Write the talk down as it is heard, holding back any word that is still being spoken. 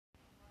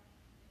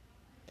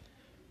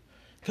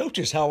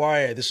Coaches, how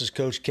are you? This is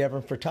Coach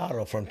Kevin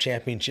Furtado from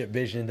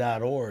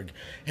championshipvision.org.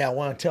 Hey, I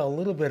want to tell a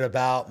little bit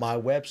about my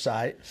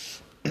website.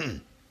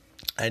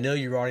 I know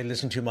you're already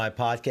listening to my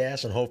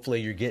podcast, and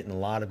hopefully you're getting a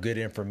lot of good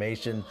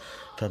information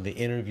from the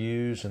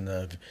interviews and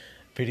the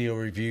video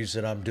reviews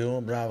that I'm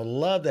doing. But I would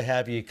love to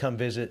have you come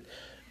visit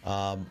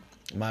my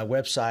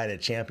website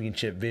at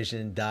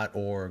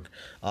championshipvision.org.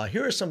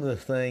 Here are some of the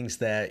things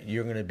that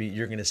you're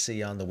going to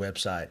see on the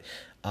website.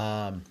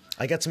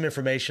 I got some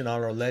information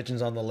on our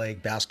Legends on the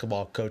Lake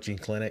basketball coaching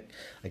clinic.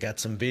 I got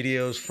some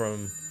videos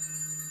from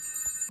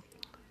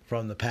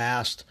the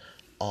past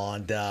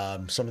on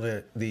some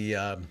of the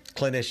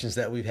clinicians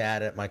that we've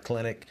had at my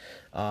clinic.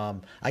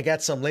 I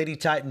got some Lady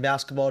Titan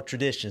basketball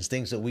traditions,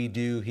 things that we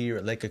do here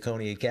at Lake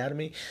Oconee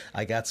Academy.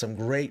 I got some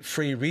great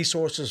free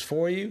resources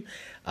for you.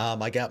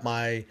 I got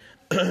my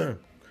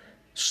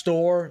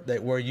store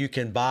where you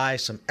can buy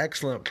some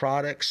excellent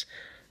products.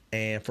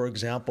 And for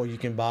example, you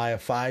can buy a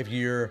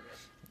 5-year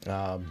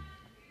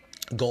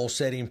goal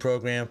setting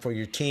program for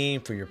your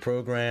team, for your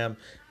program.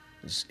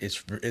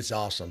 It's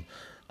awesome.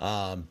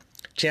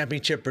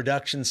 Championship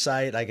production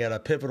site. I got a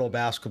pivotal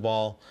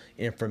basketball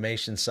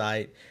information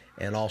site.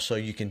 And also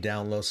you can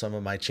download some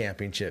of my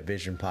Championship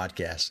Vision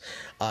podcasts.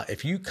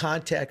 If you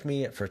contact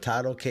me at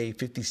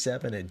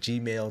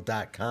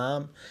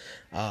furtadok57@gmail.com,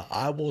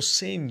 I will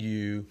send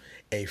you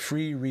a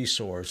free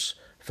resource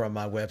from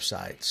my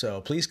website. So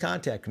please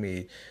contact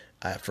me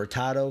at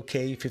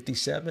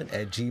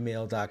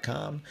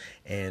furtadok57@gmail.com,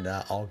 and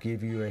I'll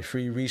give you a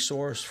free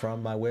resource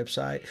from my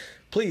website.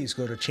 Please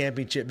go to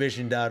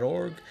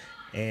championshipvision.org,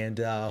 and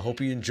hope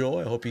you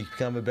enjoy. I hope you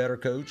become a better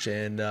coach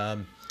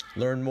and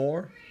learn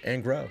more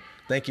and grow.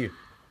 Thank you.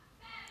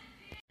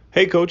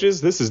 Hey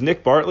coaches, this is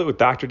Nick Bartlett with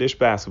Dr. Dish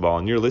Basketball,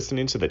 and you're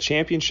listening to the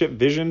Championship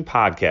Vision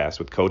podcast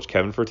with Coach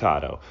Kevin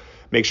Furtado.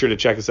 Make sure to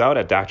check us out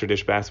at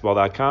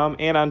drdishbasketball.com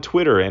and on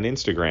Twitter and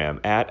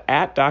Instagram at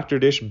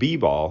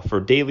drdishbball for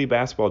daily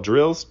basketball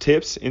drills,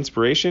 tips,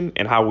 inspiration,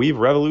 and how we've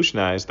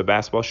revolutionized the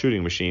basketball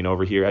shooting machine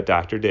over here at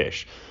Dr.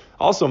 Dish.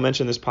 Also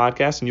mention this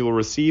podcast and you will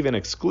receive an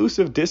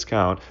exclusive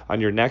discount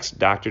on your next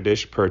Dr.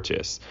 Dish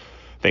purchase.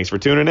 Thanks for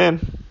tuning in.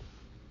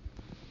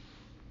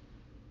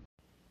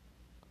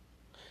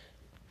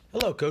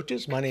 Hello,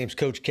 coaches. My name is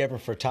Coach Kevin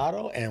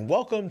Furtado, and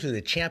welcome to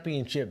the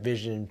Championship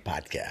Vision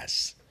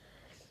podcast.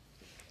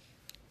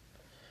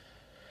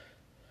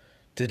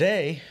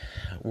 Today,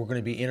 we're going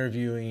to be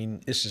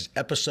interviewing, this is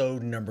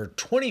episode number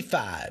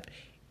 25,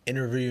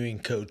 interviewing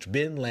Coach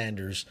Ben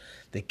Landers,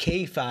 the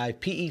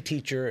K-5 PE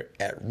teacher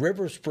at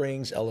River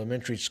Springs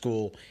Elementary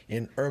School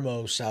in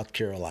Irmo, South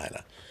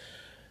Carolina.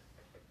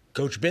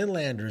 Coach Ben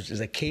Landers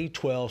is a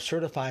K-12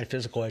 certified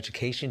physical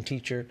education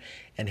teacher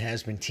and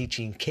has been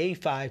teaching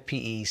K-5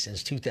 PE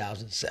since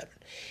 2007.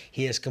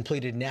 He has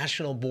completed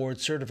national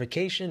board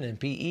certification in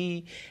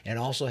PE and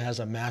also has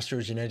a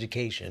master's in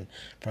education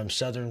from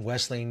Southern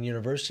Wesleyan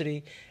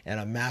University and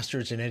a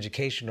master's in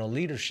educational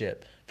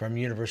leadership from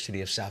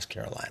University of South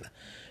Carolina.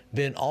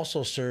 Ben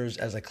also serves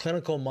as a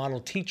clinical model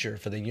teacher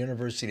for the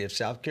University of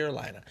South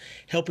Carolina,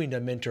 helping to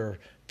mentor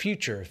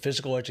future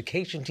physical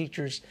education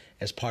teachers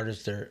as part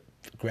of their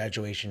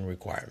graduation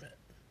requirement.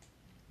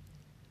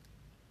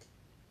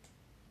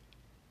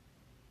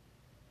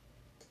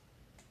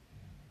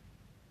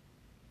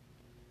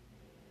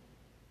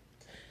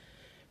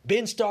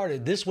 Ben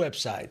started this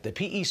website,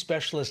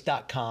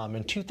 thepespecialist.com,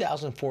 in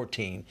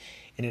 2014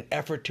 in an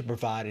effort to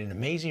provide an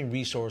amazing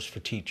resource for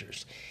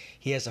teachers.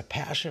 He has a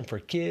passion for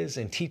kids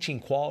and teaching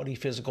quality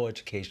physical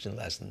education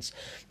lessons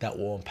that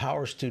will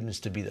empower students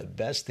to be the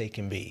best they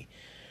can be.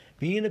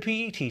 Being a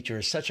PE teacher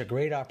is such a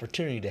great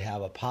opportunity to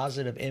have a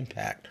positive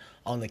impact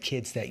on the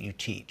kids that you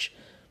teach.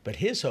 But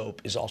his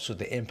hope is also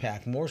to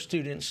impact more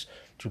students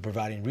through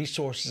providing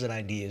resources and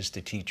ideas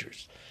to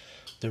teachers.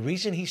 The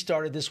reason he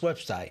started this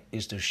website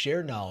is to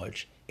share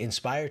knowledge,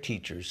 inspire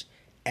teachers,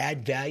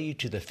 add value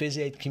to the phys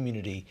ed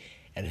community,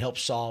 and help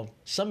solve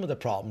some of the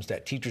problems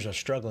that teachers are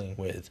struggling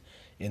with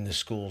in the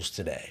schools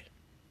today.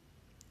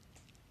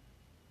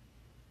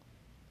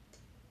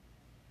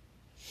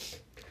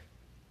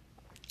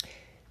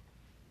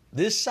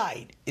 This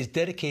site is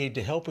dedicated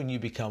to helping you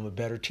become a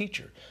better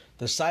teacher.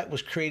 The site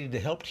was created to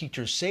help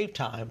teachers save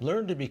time,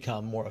 learn to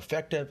become more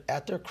effective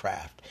at their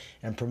craft,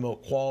 and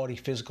promote quality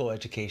physical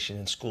education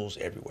in schools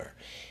everywhere.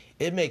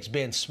 It makes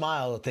Ben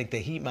smile to think that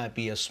he might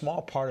be a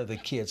small part of the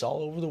kids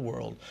all over the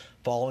world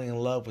falling in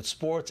love with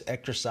sports,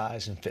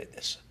 exercise, and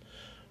fitness.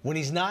 When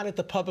he's not at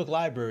the public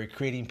library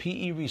creating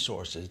PE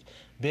resources,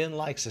 Ben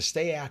likes to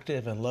stay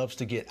active and loves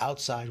to get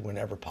outside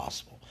whenever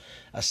possible.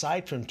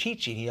 Aside from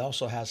teaching, he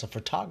also has a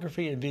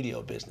photography and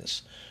video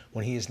business.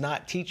 When he is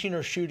not teaching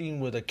or shooting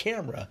with a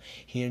camera,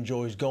 he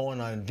enjoys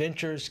going on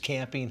adventures,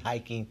 camping,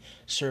 hiking,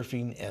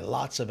 surfing, and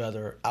lots of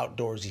other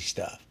outdoorsy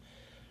stuff.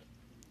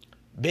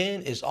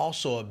 Ben is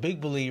also a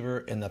big believer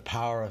in the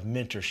power of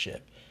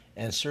mentorship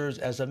and serves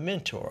as a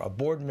mentor, a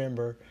board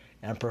member,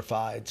 and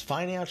provides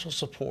financial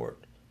support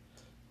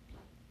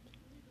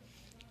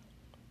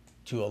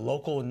to a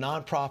local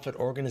nonprofit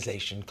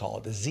organization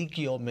called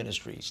Ezekiel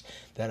Ministries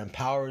that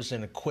empowers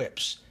and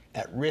equips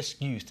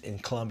at-risk youth in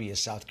Columbia,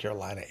 South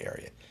Carolina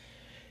area.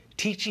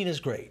 Teaching is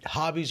great,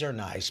 hobbies are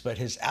nice, but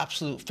his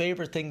absolute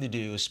favorite thing to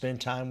do is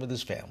spend time with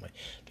his family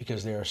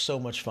because they are so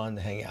much fun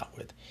to hang out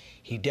with.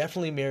 He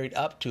definitely married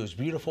up to his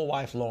beautiful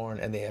wife Lauren,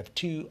 and they have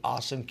 2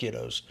 awesome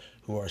kiddos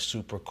who are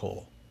super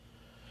cool.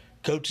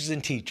 Coaches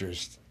and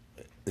teachers,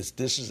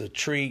 this is a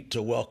treat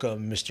to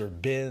welcome Mr.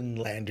 Ben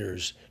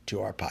Landers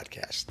to our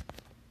podcast.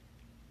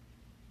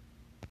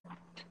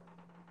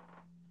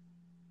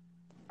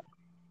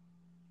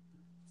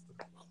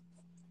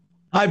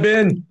 Hi,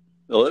 Ben.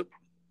 Hello.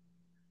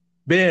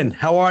 Ben,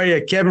 how are you?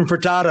 Kevin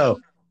Furtado.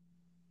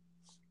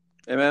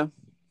 Hey, man.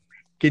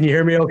 Can you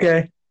hear me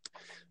okay?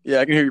 Yeah,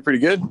 I can hear you pretty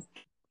good.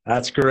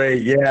 That's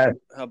great. Yeah.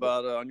 How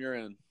about on your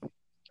end?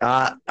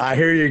 I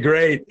hear you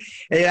great.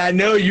 Hey, I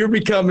know you're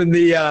becoming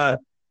the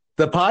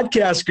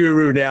podcast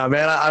guru now,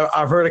 man.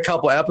 I've heard a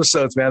couple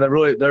episodes, man.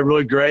 They're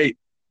really great.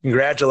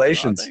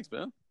 Congratulations. Oh, thanks,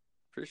 man.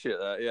 Appreciate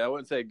that. Yeah, I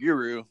wouldn't say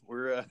guru.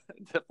 We're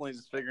definitely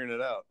just figuring it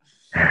out.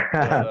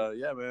 But,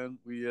 yeah, man.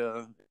 We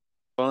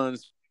fun.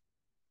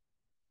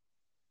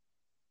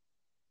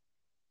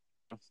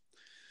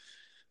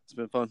 It's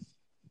been fun.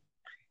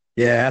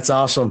 Yeah, that's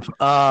awesome.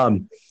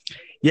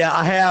 Yeah,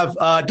 I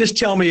have. Just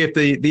tell me if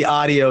the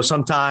audio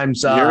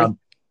sometimes.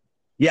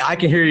 Yeah, I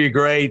can hear you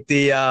great.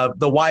 The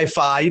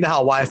Wi-Fi, you know how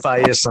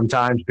Wi-Fi is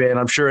sometimes, Ben.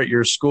 I'm sure at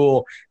your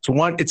school,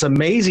 it's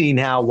amazing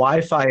how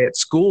Wi-Fi at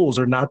schools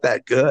are not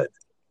that good.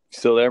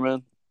 Still there,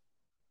 man?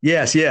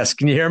 Yes.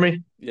 Can you hear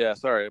me? Yeah,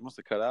 sorry, it must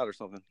have cut out or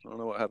something. I don't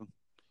know what happened.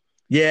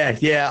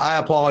 Yeah. I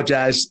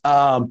apologize.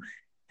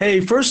 Hey,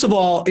 first of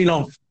all,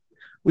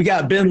 we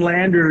got Ben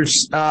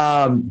Landers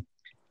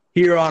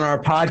here on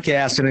our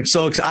podcast, and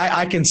so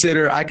I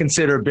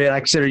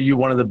consider you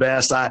one of the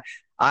best.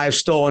 I've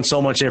stolen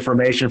so much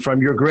information from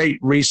you. A great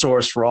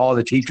resource for all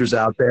the teachers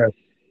out there.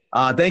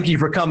 Thank you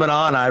for coming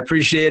on. I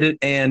appreciate it.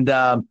 And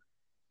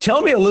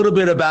tell me a little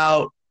bit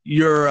about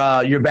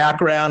your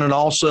background and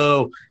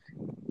also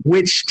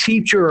which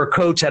teacher or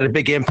coach had a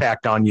big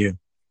impact on you.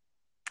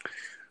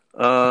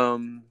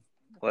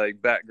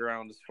 Like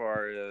background as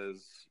far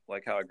as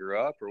like how I grew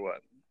up or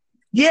what?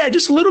 Yeah,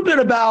 just a little bit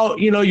about,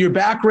 your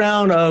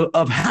background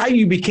of how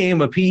you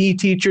became a PE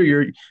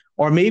teacher,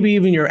 or maybe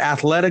even your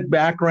athletic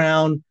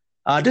background.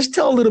 Just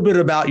tell a little bit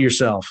about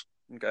yourself.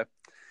 Okay.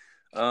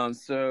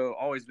 So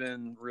always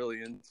been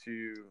really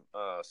into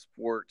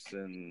sports,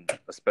 and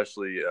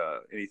especially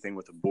anything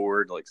with a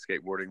board, like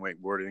skateboarding,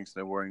 wakeboarding,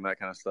 snowboarding, that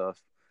kind of stuff.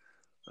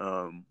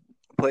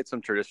 Played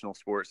some traditional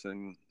sports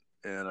in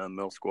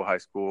middle school, high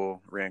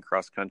school, ran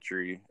cross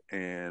country,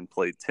 and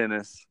played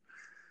tennis.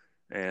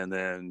 And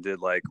then did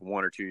like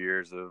 1 or 2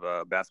 years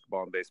of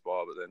basketball and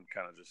baseball, but then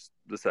kind of just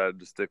decided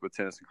to stick with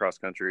tennis and cross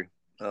country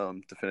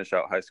to finish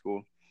out high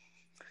school.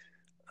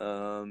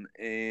 And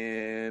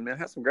man, I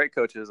had some great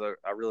coaches.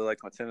 I really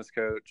liked my tennis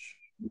coach.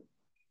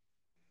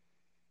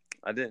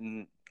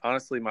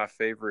 Honestly, my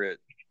favorite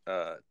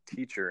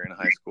teacher in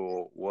high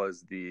school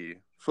was the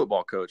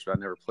football coach, but I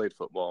never played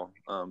football.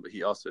 But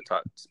he also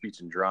taught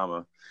speech and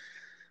drama.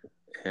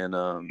 And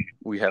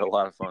we had a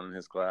lot of fun in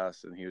his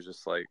class, and he was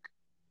just like,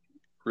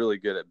 really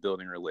good at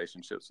building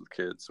relationships with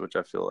kids, which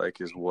I feel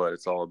like is what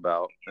it's all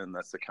about. And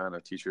that's the kind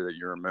of teacher that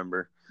you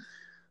remember.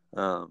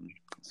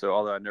 So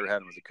although I never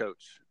had him as a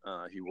coach,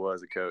 he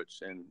was a coach,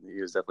 and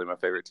he was definitely my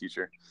favorite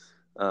teacher.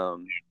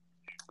 And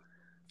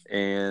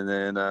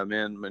then,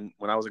 man,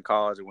 when I was in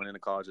college, I went into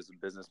college as a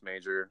business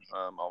major.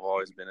 I've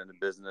always been into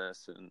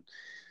business and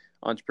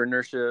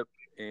entrepreneurship.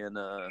 And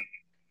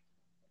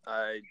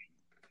I,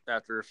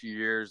 after a few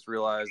years,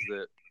 realized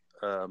that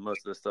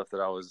most of the stuff that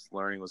I was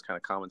learning was kind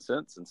of common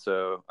sense. And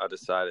so I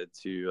decided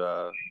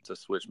to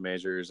switch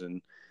majors,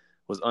 and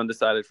was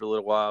undecided for a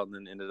little while, and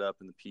then ended up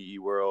in the PE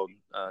world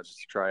just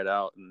to try it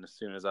out. And as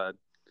soon as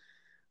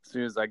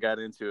I got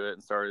into it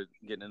and started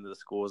getting into the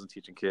schools and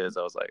teaching kids,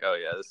 I was like, oh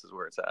yeah, this is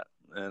where it's at.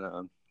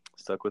 And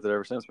stuck with it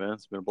ever since, man.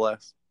 It's been a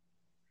blast.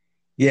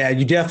 Yeah,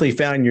 you definitely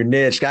found your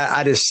niche.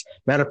 Matter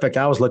of fact,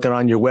 I was looking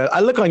on your I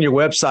look on your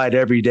website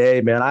every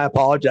day, man. I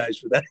apologize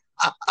for that.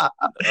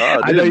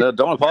 Oh, dude,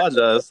 don't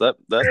apologize. That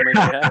makes me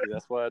happy.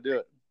 That's why I do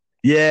it.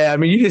 Yeah, I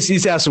mean, you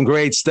just have some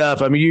great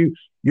stuff. I mean,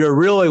 you're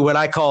really what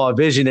I call a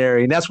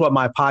visionary, and that's what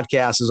my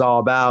podcast is all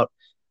about.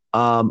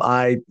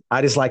 I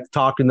just like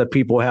talking to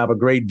people who have a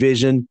great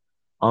vision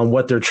on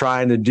what they're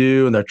trying to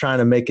do, and they're trying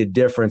to make a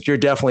difference. You're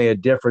definitely a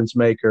difference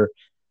maker.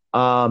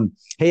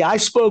 Hey, I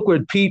spoke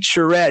with Pete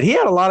Charette. He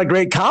had a lot of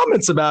great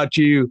comments about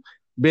you,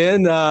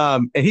 Ben,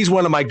 and he's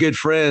one of my good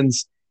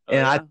friends. Oh,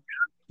 and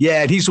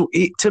yeah,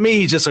 to me,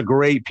 he's just a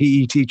great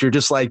PE teacher,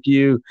 just like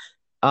you.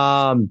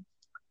 And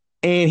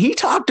he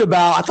talked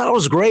about, I thought it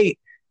was great,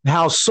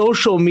 how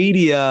social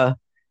media,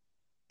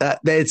 that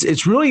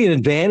it's really an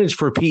advantage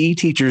for PE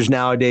teachers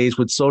nowadays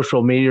with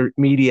social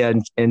media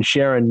and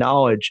sharing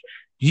knowledge.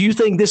 Do you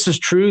think this is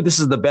true? This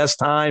is the best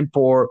time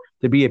to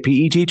be a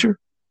PE teacher?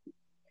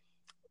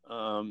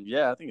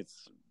 Yeah, I think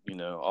it's,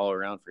 all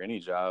around for any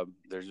job.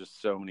 There's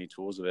just so many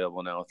tools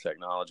available now with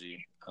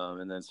technology.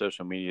 And then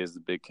social media is the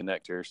big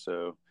connector.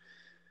 So,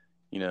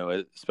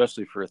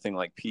 especially for a thing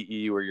like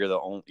PE, where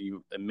you're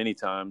many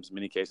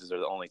cases are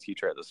the only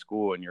teacher at the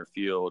school in your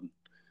field.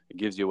 It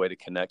gives you a way to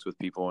connect with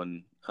people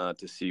and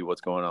to see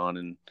what's going on,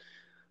 and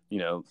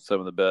some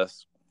of the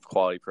best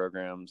quality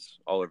programs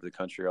all over the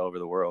country, all over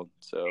the world.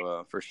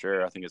 So for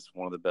sure, I think it's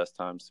one of the best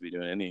times to be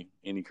doing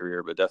any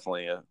career, but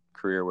definitely a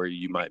career where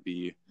you might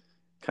be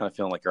kind of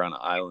feeling like you're on an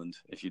island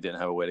if you didn't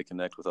have a way to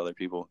connect with other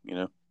people.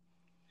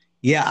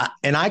 Yeah,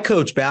 and I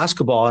coach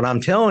basketball, and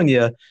I'm telling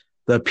you,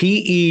 the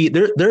PE,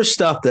 there's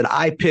stuff that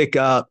I pick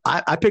up.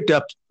 I picked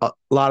up a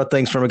lot of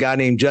things from a guy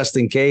named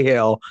Justin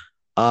Cahill,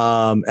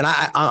 and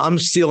I'm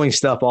stealing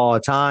stuff all the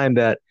time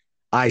that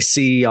I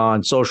see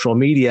on social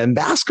media. And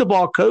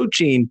basketball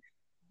coaching,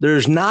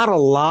 there's not a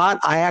lot.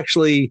 I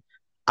actually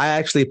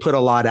put a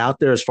lot out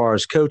there as far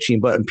as coaching,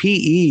 but in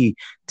PE,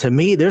 to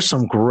me, there's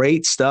some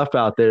great stuff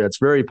out there that's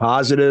very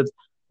positive.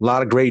 A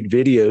lot of great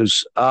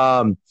videos.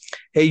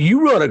 Hey,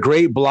 you wrote a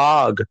great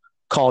blog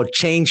called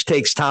Change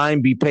Takes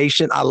Time, Be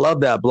Patient. I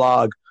love that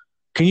blog.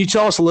 Can you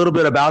tell us a little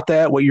bit about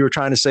that, what you were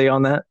trying to say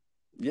on that?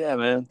 Yeah,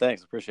 man.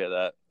 Thanks. Appreciate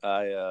that.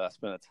 I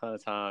spent a ton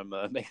of time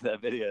making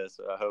that video,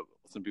 so I hope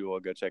some people will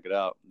go check it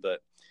out.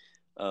 But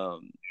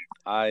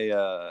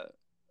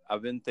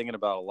I've been thinking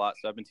about a lot.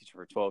 So I've been teaching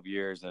for 12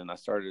 years, and I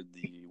started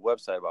the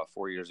website about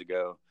 4 years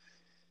ago.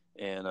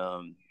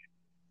 And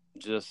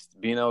just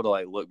being able to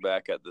look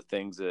back at the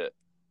things that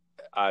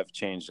I've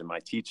changed in my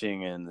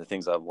teaching and the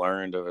things I've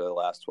learned over the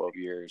last 12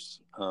 years.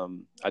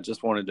 I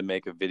just wanted to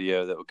make a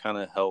video that would kind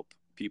of help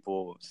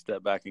people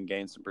step back and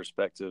gain some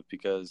perspective,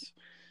 because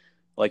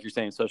like you're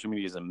saying, social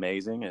media is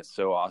amazing. It's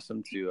so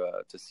awesome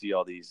to see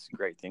all these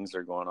great things that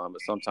are going on,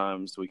 but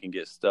sometimes we can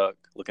get stuck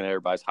looking at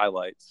everybody's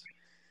highlights,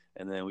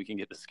 and then we can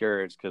get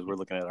discouraged because we're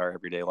looking at our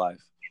everyday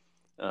life.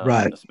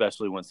 Right.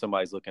 Especially when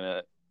somebody's looking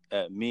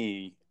at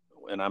me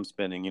and I'm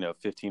spending,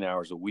 15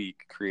 hours a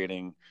week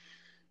creating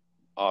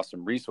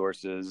awesome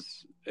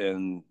resources,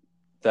 and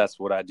that's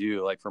what I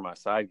do for my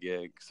side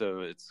gig. So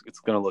it's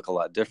going to look a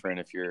lot different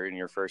if you're in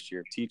your first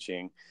year of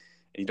teaching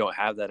and you don't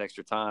have that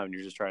extra time and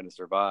you're just trying to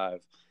survive.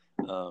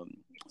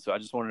 So I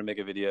just wanted to make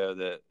a video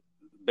that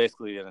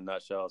basically in a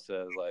nutshell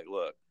says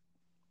look,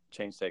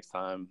 change takes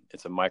time.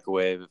 It's a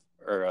microwave,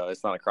 or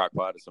it's not a crock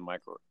pot. It's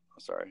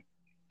a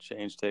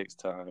change takes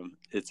time.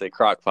 It's a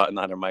crock pot,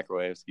 not a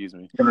microwave, excuse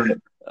me.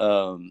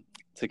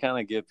 To kind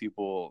of give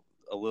people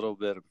a little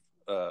bit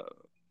of,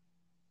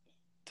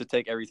 to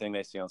take everything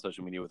they see on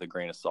social media with a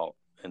grain of salt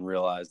and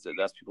realize that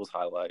that's people's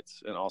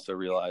highlights, and also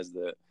realize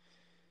that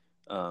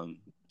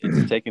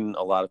it's taken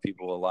a lot of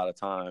people a lot of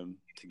time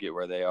to get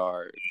where they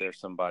are if there's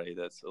somebody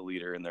that's a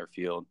leader in their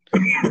field.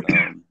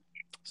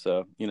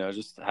 So,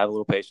 just have a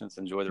little patience,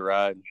 enjoy the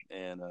ride,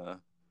 and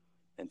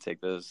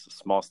take those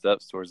small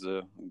steps towards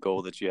the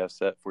goal that you have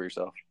set for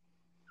yourself.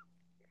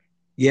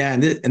 Yeah,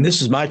 and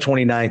this is my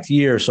 29th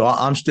year, so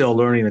I'm still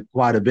learning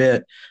quite a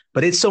bit.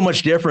 But it's so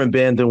much different,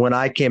 Ben, than when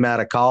I came out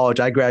of college.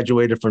 I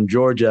graduated from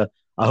Georgia.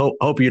 I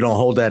hope you don't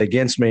hold that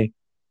against me.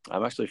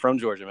 I'm actually from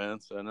Georgia, man,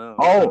 so no,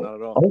 not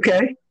at all.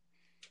 Okay.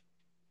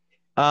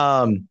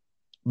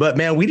 But,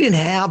 man, we didn't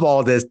have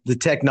all the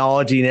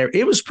technology, and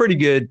it was pretty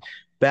good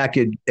back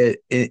at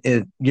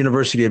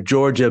University of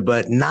Georgia,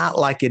 but not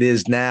like it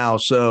is now.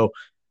 So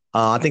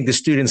I think the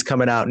students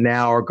coming out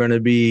now are going to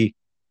be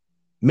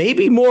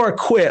maybe more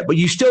equipped, but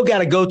you still got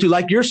to go through,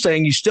 like you're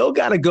saying, you still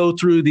got to go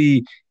through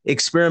the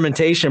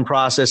experimentation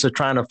process of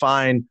trying to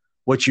find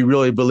what you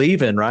really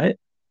believe in, right?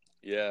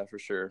 Yeah, for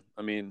sure.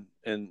 I mean,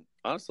 and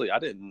honestly,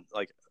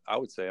 I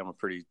would say I'm a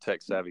pretty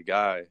tech savvy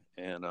guy.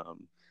 And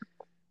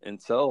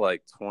until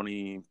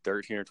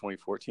 2013 or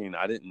 2014,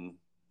 I didn't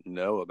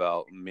know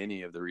about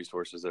many of the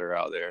resources that are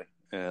out there.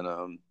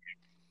 And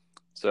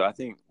so I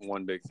think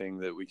one big thing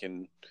that we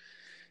can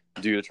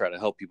do to try to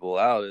help people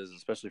out is,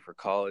 especially for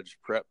college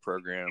prep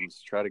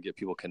programs, try to get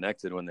people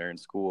connected when they're in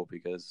school.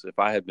 Because if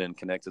I had been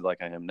connected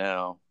like I am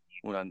now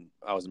when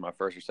I was in my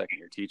first or second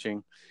year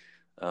teaching,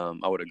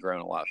 I would have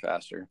grown a lot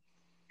faster.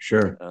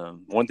 Sure.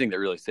 One thing that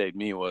really saved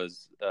me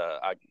was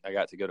I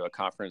got to go to a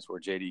conference where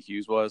JD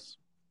Hughes was.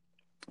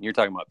 You're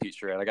talking about Pete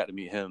Sherratt. I got to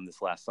meet him this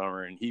last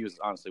summer, and he was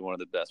honestly one of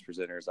the best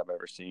presenters I've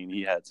ever seen.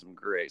 He had some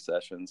great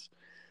sessions.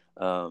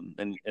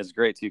 And it's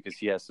great too, because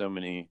he has so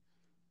many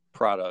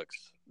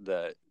products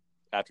that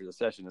after the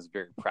session is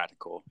very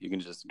practical. You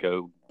can just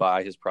go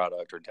buy his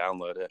product or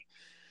download it.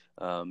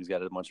 He's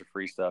got a bunch of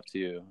free stuff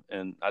too.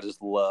 And I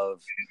just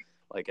love,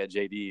 at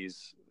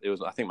JD's, it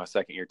was, I think, my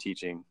second year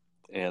teaching.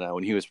 And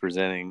when he was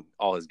presenting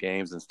all his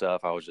games and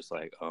stuff, I was just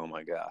like, oh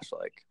my gosh,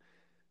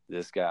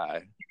 this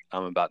guy,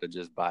 I'm about to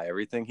just buy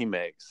everything he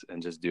makes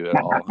and just do it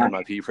all in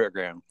my PE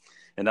program.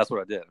 And that's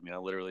what I did. I mean, I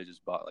literally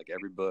just bought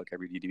every book,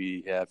 every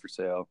DVD he had for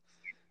sale.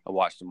 I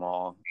watched them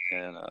all,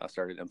 and I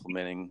started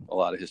implementing a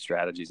lot of his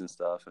strategies and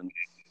stuff. And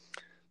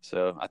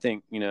so I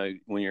think,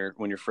 when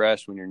you're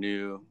fresh, when you're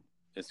new,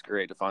 it's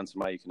great to find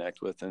somebody you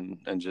connect with and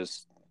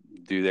just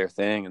do their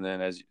thing. And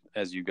then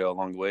as you go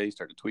along the way, you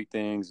start to tweak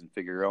things and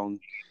figure your own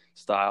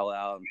style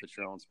out and put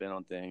your own spin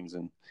on things.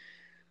 And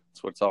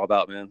that's what it's all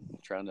about, man.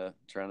 Trying to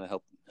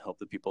help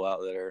the people out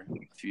that are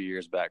a few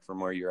years back from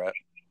where you're at.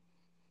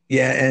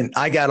 Yeah, and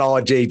I got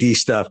all JD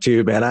stuff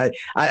too, man.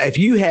 If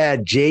you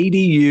had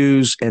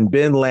JDU's and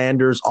Ben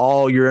Landers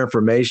all your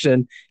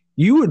information,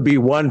 you would be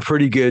one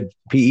pretty good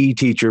PE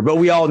teacher. But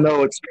we all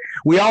know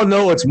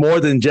it's more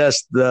than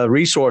just the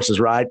resources,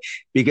 right?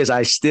 Because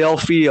I still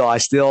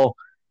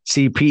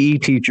see PE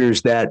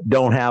teachers that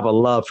don't have a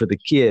love for the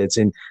kids,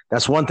 and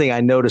that's one thing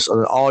I noticed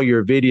on all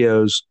your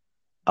videos.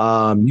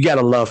 You got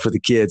a love for the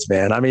kids,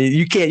 man. I mean,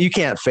 you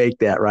can't fake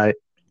that, right?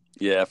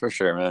 Yeah, for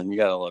sure, man. You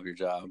gotta love your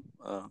job.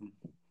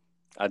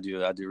 I do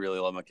really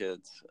love my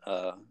kids.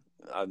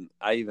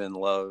 I even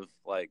love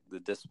like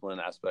the discipline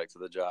aspect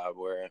of the job,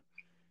 where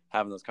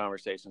having those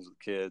conversations with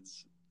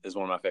kids is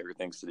one of my favorite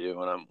things to do.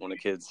 When the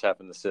kids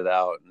happen to sit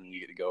out and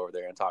you get to go over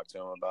there and talk to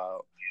them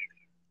about,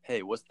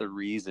 hey, what's the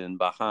reason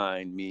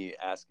behind me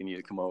asking you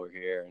to come over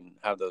here, and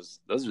have those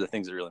are the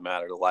things that really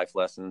matter, the life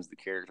lessons, the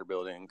character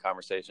building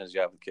conversations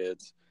you have with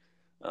kids.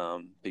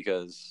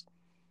 Because,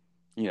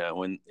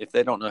 if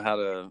they don't know how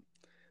to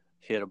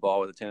hit a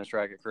ball with a tennis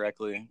racket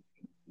correctly,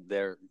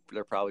 they're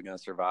probably going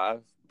to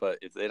survive. But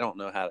if they don't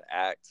know how to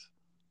act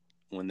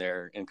when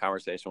they're in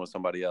conversation with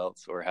somebody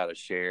else, or how to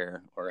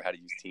share, or how to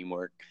use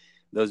teamwork,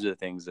 those are the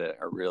things that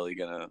are really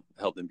going to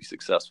help them be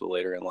successful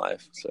later in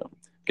life. So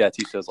you got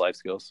to teach those life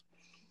skills.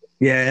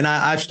 Yeah, and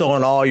I've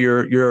stolen all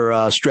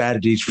your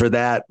strategies for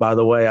that, by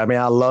the way. I mean,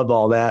 I love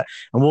all that,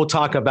 and we'll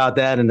talk about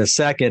that in a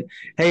second.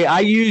 Hey,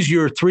 I use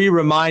your 3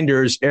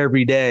 reminders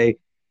every day,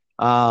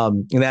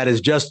 and that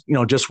is just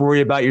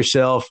worry about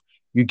yourself.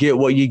 You get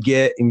what you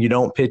get, and you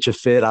don't pitch a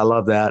fit. I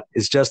love that.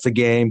 It's just a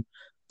game.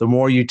 The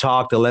more you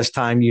talk, the less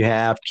time you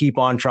have. Keep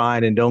on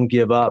trying and don't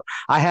give up.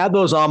 I have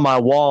those on my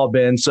wall,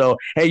 Ben. So,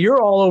 hey,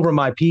 you're all over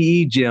my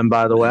PE gym,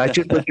 by the way. I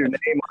should put your name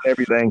on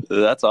everything.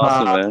 That's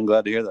awesome, man. I'm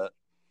glad to hear that.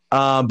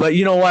 But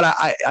you know what?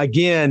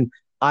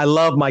 I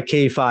love my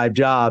K-5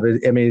 job.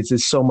 I mean, it's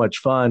just so much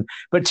fun.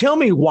 But tell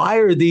me, why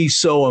are these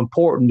so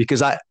important?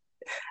 Because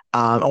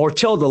or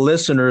tell the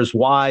listeners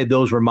why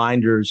those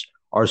reminders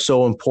are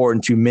so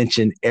important to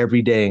mention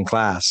every day in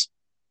class.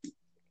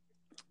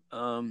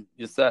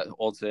 It's that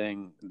old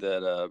saying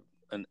that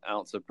an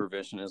ounce of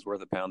prevention is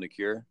worth a pound of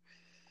cure.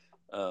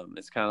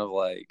 It's kind of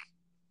like,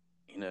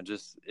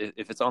 just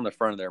if it's on the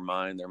front of their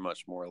mind, they're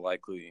much more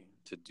likely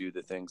to do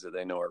the things that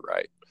they know are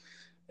right.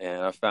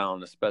 And I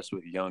found, especially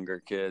with younger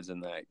kids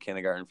in that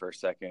kindergarten, first,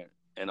 second,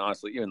 and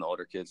honestly, even the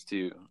older kids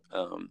too,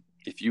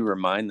 if you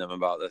remind them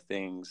about the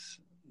things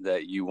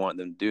that you want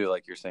them to do,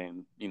 like you're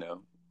saying,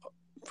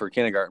 for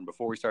kindergarten,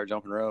 before we start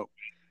jumping rope,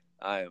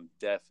 I am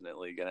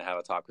definitely going to have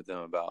a talk with them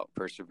about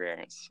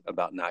perseverance,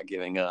 about not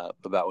giving up,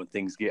 about when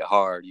things get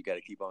hard, you got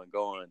to keep on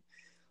going.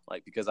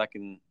 Like, because I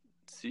can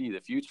see the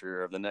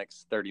future of the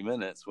next 30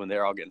 minutes when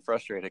they're all getting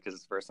frustrated because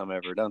it's the first time I've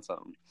ever done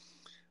something.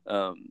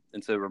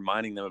 And so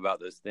reminding them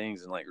about those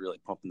things and like really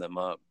pumping them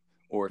up,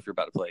 or if you're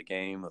about to play a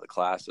game with a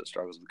class that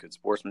struggles with good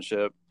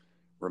sportsmanship,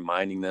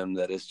 reminding them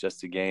that it's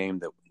just a game,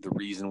 that the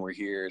reason we're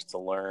here is to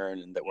learn,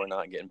 and that we're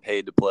not getting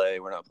paid to play.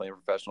 We're not playing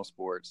professional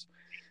sports.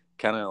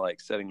 Kind of like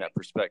setting that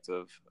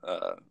perspective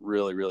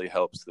really, really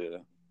helps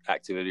the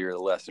activity or the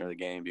lesson or the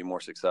game be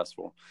more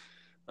successful.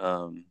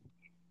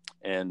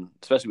 And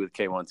especially with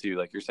K1 too,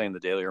 like you're saying, the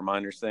daily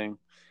reminders thing,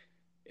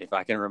 if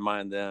I can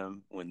remind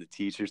them when the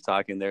teacher's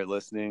talking, they're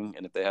listening,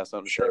 and if they have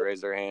something to say,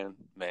 raise their hand,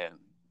 man,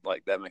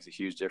 like that makes a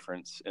huge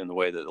difference in the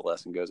way that the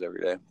lesson goes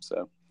every day.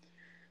 So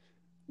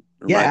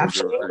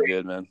reminders are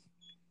good, man.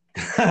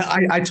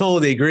 I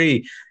totally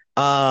agree.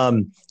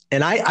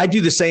 And I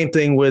do the same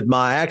thing with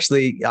I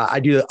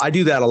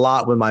do that a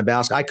lot with my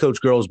basketball. I coach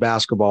girls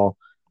basketball,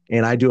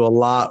 and I do a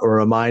lot of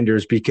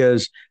reminders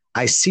because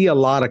I see a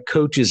lot of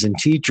coaches and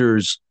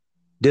teachers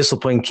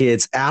discipline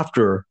kids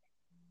after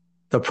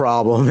the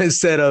problem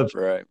instead of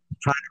trying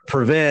to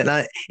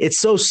prevent. It's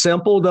so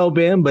simple though,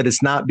 Ben, but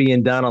it's not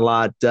being done a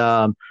lot.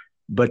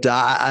 But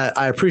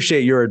I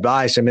appreciate your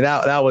advice. I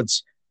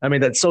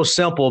mean, that's so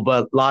simple,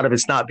 but a lot of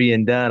it's not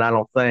being done, I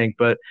don't think.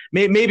 But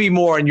maybe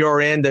more on your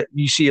end, that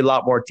you see a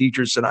lot more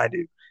teachers than I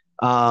do.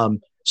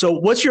 So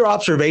what's your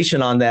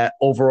observation on that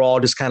overall,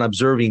 just kind of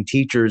observing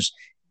teachers?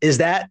 Is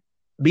that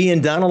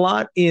being done a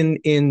lot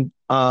in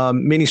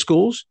many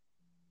schools,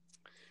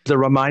 the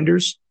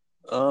reminders?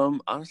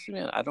 Honestly,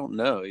 man, I don't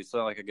know. It's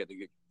not like I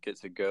get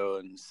to go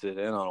and sit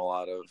in on a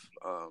lot of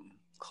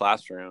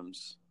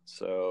classrooms,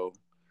 so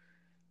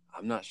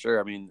I'm not sure.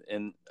 I mean,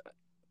 and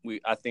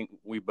I think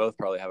we both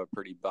probably have a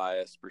pretty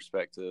biased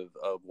perspective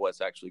of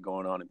what's actually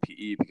going on in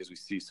PE because we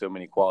see so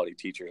many quality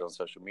teachers on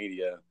social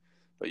media.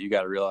 But you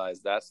got to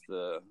realize that's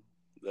the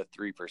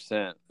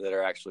 3% that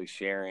are actually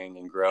sharing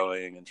and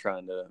growing and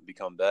trying to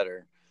become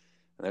better.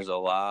 And there's a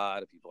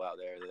lot of people out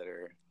there that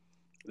are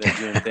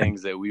doing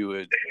things that we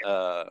would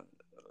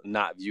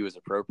not view as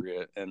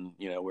appropriate. And,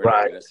 we're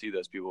not going to see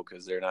those people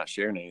because they're not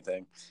sharing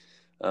anything.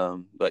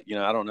 But,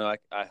 I don't know.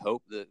 I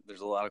hope that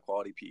there's a lot of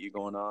quality PE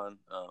going on.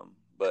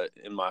 But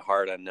in my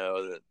heart, I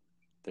know that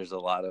there's a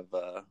lot of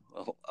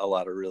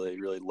really,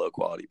 really low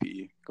quality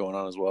PE going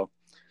on as well.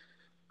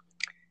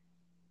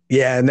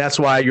 Yeah, and that's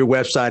why your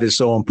website is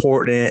so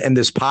important, and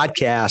this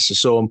podcast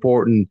is so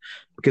important,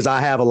 because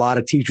I have a lot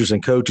of teachers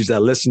and coaches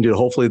that listen to it.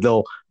 Hopefully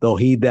they'll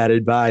heed that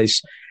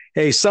advice.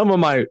 Hey, some of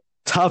my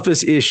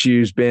toughest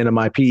issues been in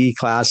my PE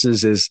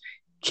classes is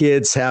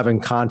kids having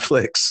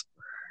conflicts.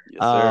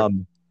 Yes, sir.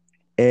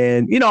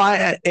 And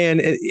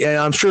and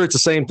I'm sure it's the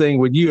same thing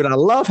with you. And I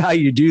love how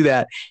you do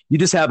that. You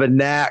just have a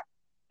knack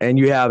and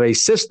you have a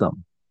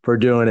system for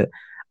doing it.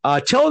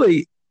 Tell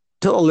the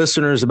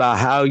listeners about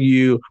how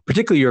you,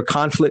 particularly your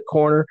conflict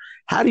corner,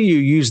 how do you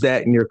use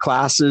that in your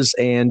classes,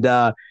 and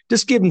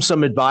just give them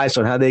some advice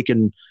on how they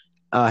can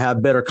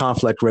have better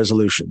conflict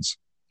resolutions.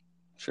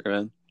 Sure,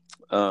 man.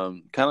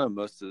 Kind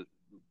of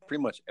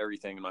pretty much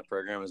everything in my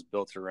program is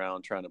built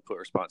around trying to put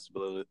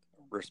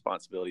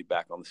responsibility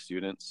back on the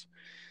students.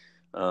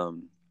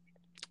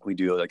 We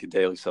do like a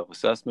daily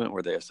self-assessment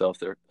where they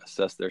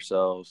assess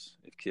themselves.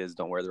 If kids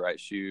don't wear the right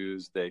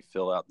shoes, they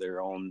fill out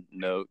their own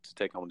note to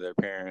take home to their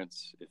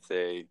parents. If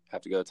they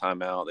have to go to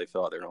timeout, they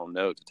fill out their own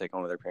note to take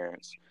home to their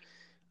parents.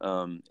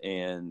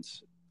 And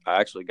I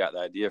actually got the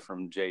idea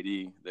from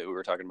JD that we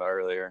were talking about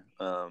earlier,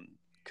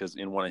 because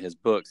in one of his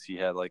books, he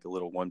had like a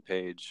little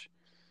one-page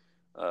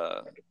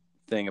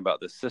thing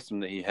about the system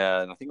that he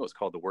had. And I think it was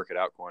called the Work It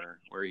Out Corner,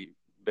 where he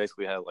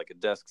basically had like a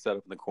desk set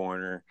up in the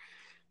corner.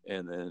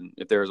 And then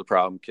if there was a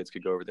problem, kids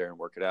could go over there and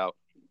work it out.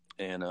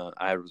 And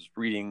I was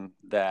reading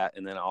that.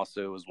 And then I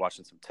also was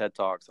watching some TED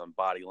Talks on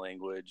body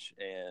language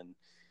and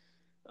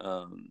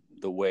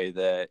the way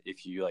that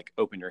if you like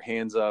open your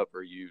hands up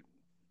or you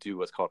do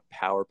what's called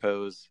power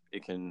pose,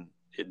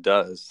 it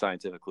does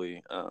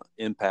scientifically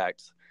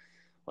impact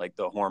like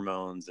the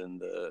hormones and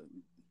the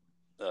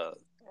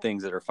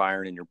things that are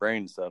firing in your brain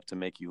and stuff to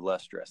make you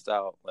less stressed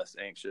out, less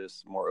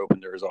anxious, more open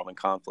to resolving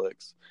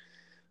conflicts.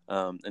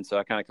 And so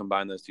I kind of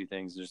combined those two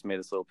things and just made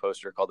this little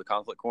poster called the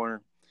Conflict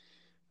Corner.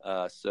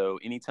 So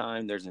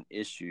anytime there's an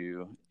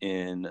issue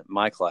in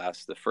my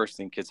class, the first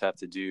thing kids have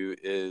to do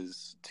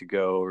is to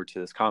go over to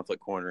this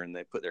conflict corner, and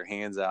they put their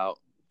hands out,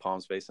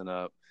 palms facing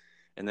up,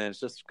 and then it's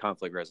just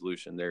conflict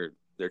resolution.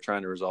 They're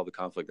trying to resolve the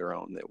conflict their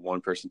own. That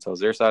one person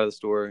tells their side of the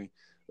story,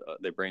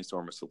 they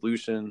brainstorm a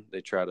solution, they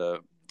try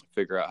to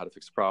figure out how to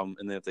fix the problem,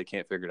 and then if they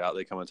can't figure it out,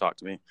 they come and talk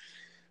to me.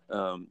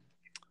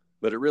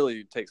 But it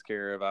really takes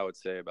care of, I would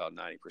say, about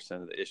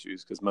 90% of the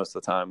issues, because most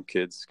of the time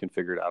kids can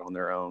figure it out on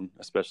their own,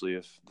 especially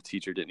if the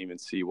teacher didn't even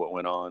see what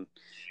went on.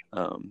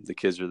 The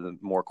kids are the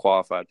more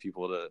qualified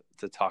people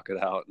to talk it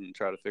out and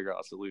try to figure out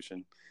a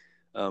solution.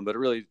 But it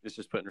really is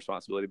just putting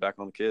responsibility back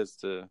on the kids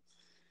to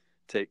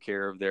take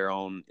care of their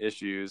own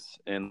issues.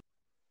 And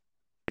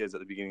kids at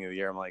the beginning of the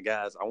year, I'm like,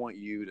 guys, I want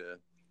you to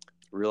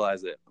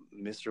realize that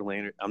Mr.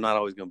 Lannert, I'm not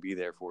always going to be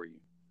there for you.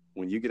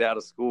 When you get out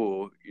of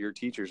school, your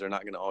teachers are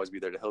not going to always be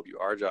there to help you.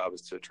 Our job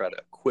is to try to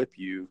equip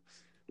you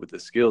with the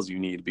skills you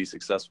need to be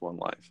successful in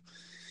life.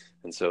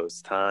 And so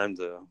it's time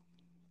to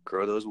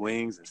grow those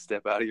wings and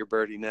step out of your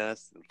birdie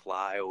nest and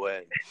fly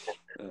away.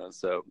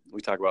 So we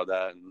talk about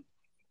that. And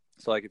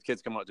so like if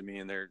kids come up to me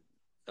and they're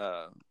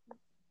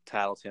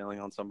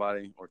tattletaling on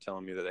somebody or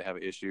telling me that they have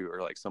an issue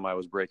or like somebody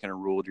was breaking a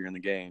rule during the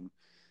game,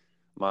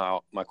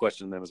 my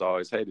question to them is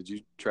always, hey, did you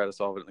try to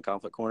solve it in the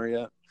conflict corner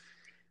yet?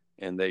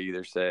 And they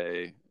either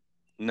say,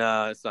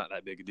 nah, it's not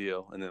that big a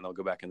deal, and then they'll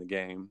go back in the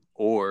game,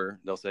 or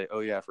they'll say,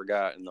 oh yeah, I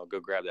forgot, and they'll go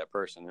grab that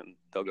person and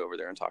they'll go over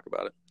there and talk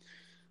about it.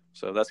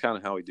 So that's kind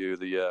of how we do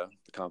the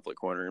conflict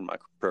corner in my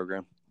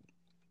program.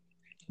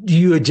 Do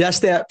you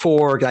adjust that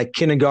for like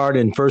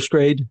kindergarten and first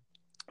grade?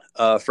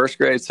 First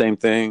grade, same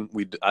thing.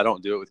 I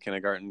don't do it with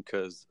kindergarten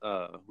because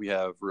we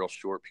have real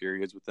short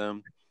periods with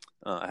them.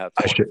 I have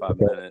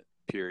 25-minute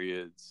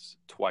periods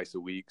twice a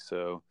week,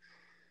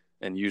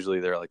 and usually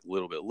they're like a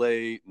little bit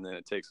late, and then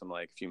it takes them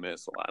like a few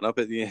minutes to line up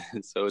at the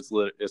end. So it's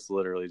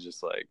literally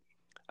just like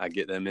I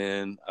get them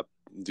in, I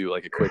do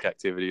like a quick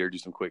activity or do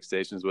some quick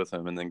stations with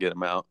them, and then get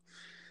them out.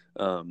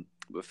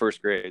 But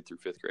first grade through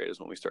fifth grade is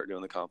when we start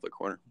doing the conflict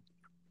corner.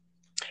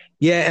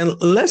 Yeah,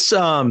 and let's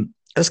kind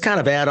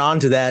of add on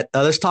to that.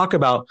 Let's talk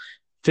about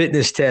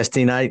fitness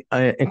testing. I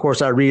of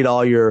course I read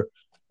all your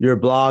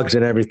blogs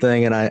and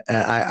everything, and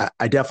I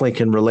definitely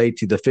can relate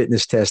to the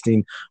fitness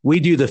testing.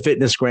 We do the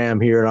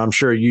Fitnessgram here, and I'm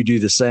sure you do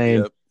the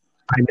same. Yep.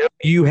 I know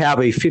you have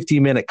a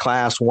 50-minute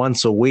class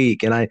once a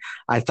week, and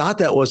I thought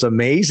that was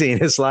amazing.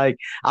 It's like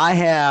I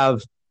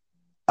have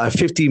a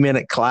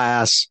 50-minute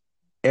class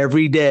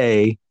every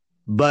day,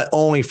 but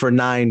only for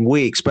 9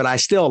 weeks, but I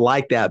still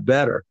like that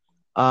better.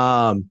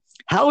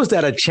 How is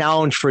that a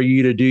challenge for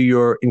you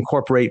to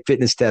incorporate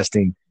fitness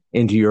testing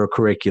into your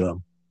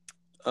curriculum?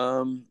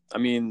 I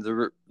mean,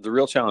 the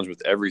real challenge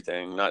with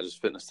everything, not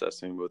just fitness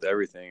testing, but with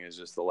everything, is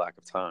just the lack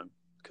of time.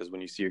 Because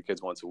when you see your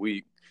kids once a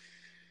week,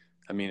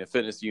 I mean, a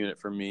fitness unit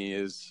for me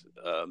is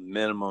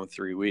minimum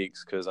 3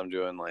 weeks, because I'm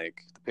doing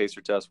like the pacer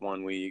test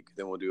 1 week,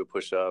 then we'll do a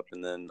push-up,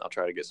 and then I'll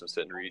try to get some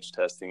sit and reach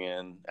testing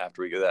in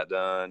after we get that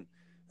done.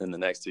 Then the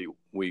next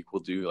week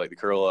we'll do like the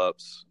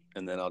curl-ups,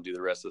 and then I'll do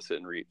the rest of the sit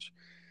and reach.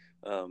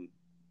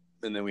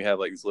 And then we have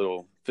like these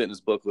little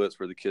fitness booklets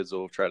where the kids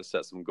will try to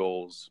set some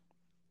goals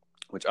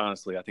which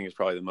honestly I think is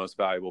probably the most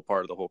valuable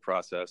part of the whole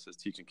process, is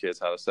teaching kids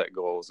how to set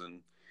goals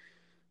and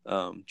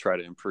try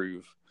to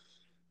improve.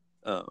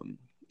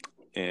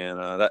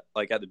 That,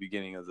 like, at the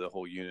beginning of the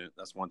whole unit,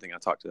 that's one thing I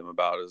talk to them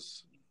about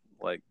is,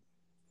 like,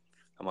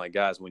 I'm like,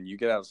 guys, when you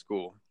get out of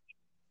school,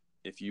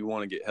 if you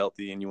want to get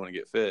healthy and you want to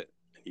get fit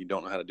and you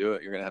don't know how to do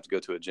it, you're going to have to go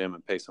to a gym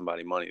and pay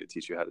somebody money to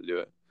teach you how to do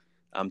it.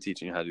 I'm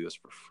teaching you how to do this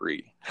for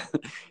free.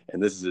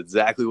 And this is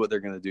exactly what they're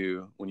going to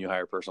do when you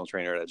hire a personal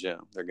trainer at a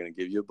gym. They're going to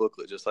give you a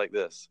booklet just like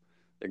this.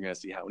 They're going to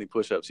see how many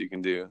push-ups you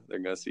can do. They're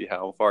going to see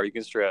how far you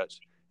can stretch,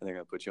 and they're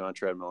going to put you on a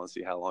treadmill and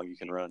see how long you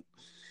can run.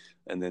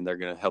 And then they're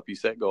going to help you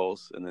set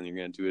goals, and then you're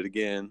going to do it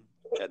again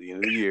at the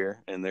end of the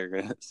year, and they're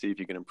going to see if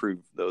you can improve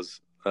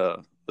those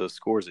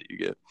scores that you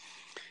get.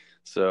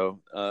 So,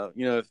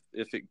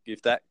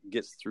 if that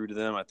gets through to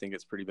them, I think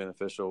it's pretty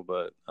beneficial,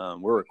 but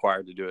we're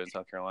required to do it in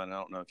South Carolina. I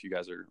don't know if you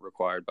guys are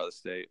required by the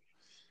state.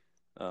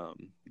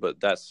 But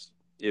that's,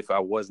 if I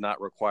was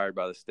not required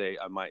by the state,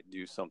 I might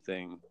do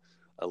something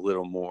a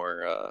little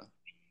more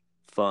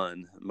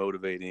fun,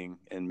 motivating,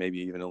 and maybe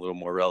even a little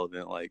more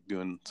relevant, like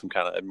doing some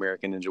kind of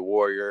American Ninja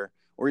Warrior,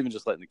 or even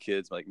just letting the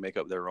kids like make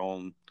up their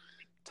own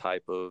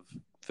type of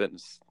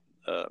fitness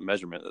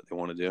measurement that they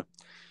want to do.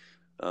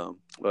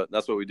 But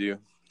that's what we do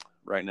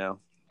right now,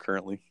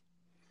 currently.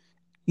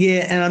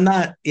 Yeah, and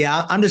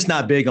I'm just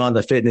not big on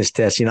the fitness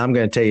testing. I'm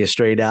going to tell you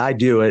straight out, I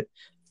do it.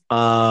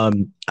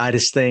 I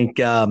just think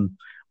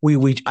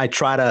I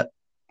try to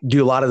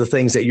do a lot of the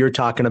things that you're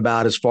talking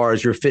about as far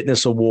as your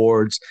fitness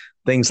awards,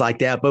 things like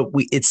that. But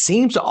it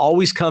seems to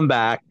always come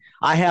back.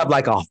 I have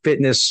like a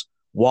fitness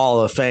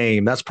wall of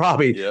fame. That's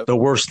probably the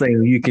worst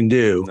thing you can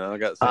do. No, I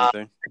got the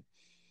same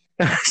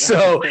thing.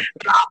 So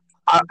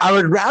I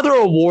would rather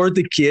award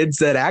the kids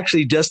that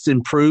actually just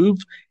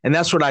improved, and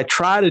that's what I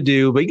try to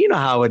do. But you know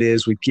how it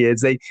is with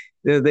kids;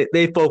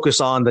 they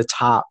focus on the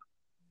top.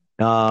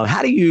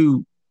 How do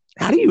you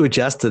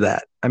adjust to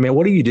that? I mean,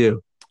 what do you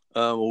do?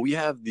 Well, we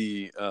have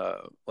the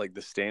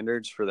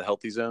standards for the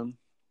healthy zone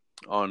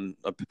on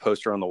a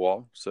poster on the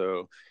wall.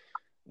 So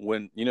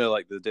when,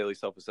 like the daily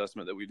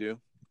self-assessment that we do.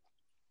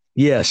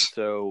 Yes.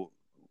 So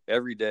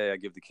every day I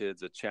give the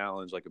kids a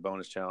challenge, like a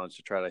bonus challenge,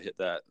 to try to hit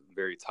that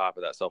very top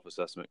of that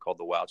self-assessment called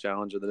the WOW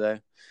challenge of the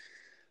day.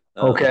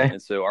 Okay.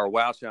 And so our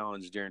WOW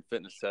challenge during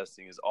fitness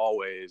testing is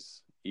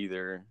always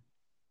either,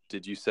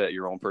 did you set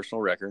your own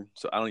personal record?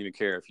 So I don't even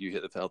care if you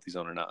hit the healthy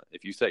zone or not.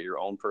 If you set your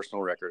own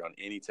personal record on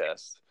any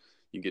test,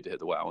 you get to hit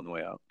the WOW on the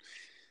way out.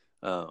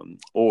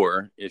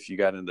 Or if you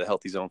got into the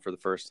healthy zone for the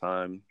first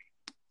time,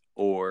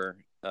 or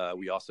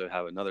we also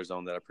have another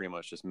zone that I pretty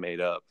much just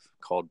made up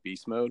called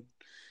beast mode.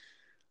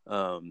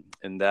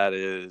 And that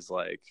is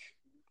like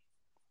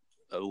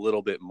a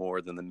little bit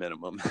more than the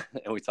minimum.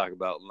 And we talk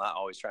about not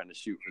always trying to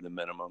shoot for the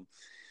minimum.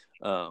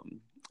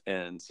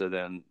 And so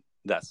then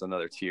that's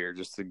another tier,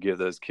 just to give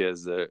those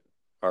kids that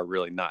are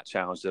really not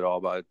challenged at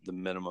all by the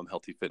minimum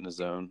healthy fitness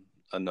zone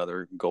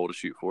another goal to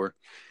shoot for.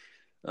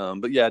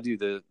 But yeah, I do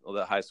the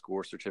high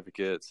score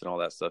certificates and all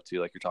that stuff too,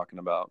 like you're talking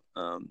about.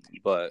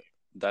 But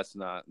that's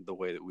not the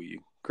way that we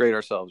grade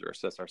ourselves or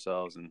assess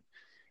ourselves. And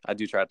I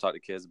do try to talk to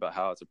kids about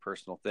how it's a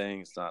personal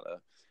thing. It's not a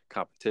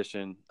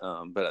competition.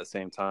 But at the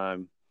same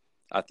time,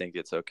 I think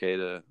it's okay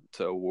to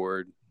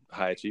award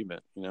high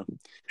achievement,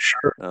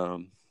 Sure.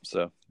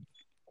 So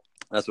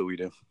that's what we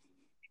do.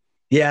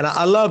 Yeah. And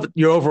I love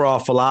your overall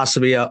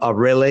philosophy of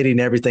relating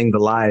everything to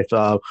life.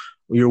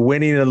 You're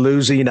winning and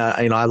losing.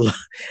 I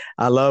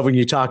love when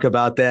you talk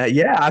about that.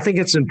 Yeah, I think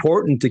it's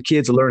important to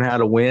kids to learn how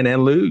to win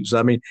and lose.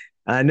 I mean,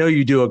 I know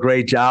you do a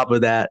great job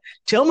of that.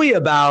 Tell me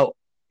about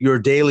your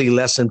daily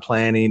lesson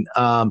planning.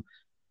 And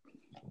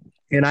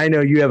I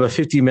know you have a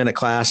 50-minute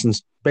class, and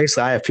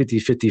basically I have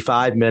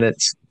 55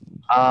 minutes.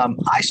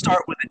 I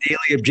start with a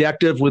daily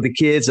objective with the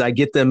kids. I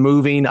get them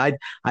moving. I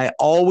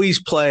always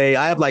play.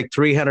 I have like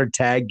 300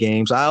 tag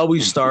games. I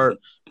always start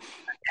a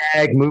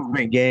tag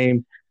movement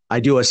game. I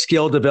do a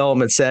skill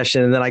development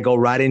session, and then I go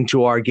right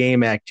into our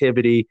game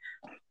activity,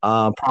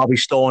 probably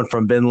stolen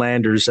from Ben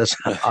Landers.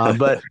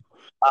 But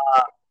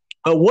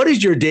what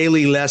is your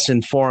daily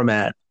lesson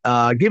format?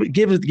 Give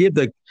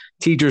the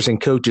teachers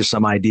and coaches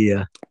some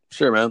idea.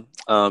 Sure, man.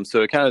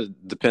 So it kind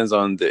of depends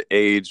on the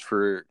age.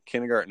 For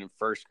kindergarten and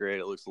first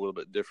grade, it looks a little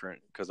bit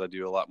different because I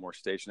do a lot more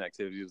station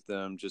activities with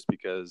them, just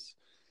because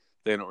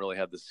they don't really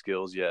have the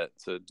skills yet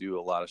to do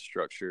a lot of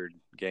structured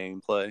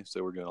gameplay.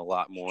 So we're doing a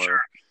lot more.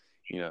 Sure.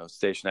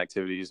 Station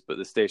activities, but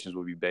the stations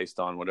will be based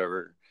on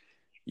whatever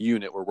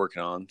unit we're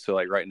working on. So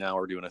like right now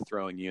we're doing a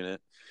throwing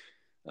unit.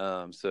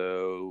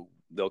 So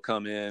they'll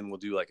come in, we'll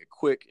do like a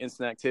quick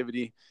instant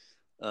activity.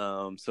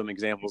 Some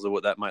examples of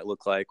what that might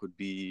look like would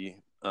be,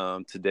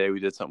 today we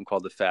did something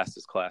called the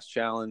fastest class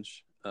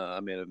challenge.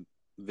 I made a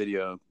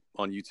video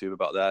on YouTube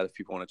about that if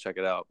people want to check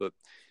it out, but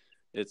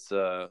it's,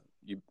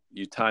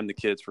 you time the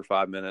kids for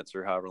 5 minutes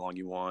or however long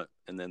you want,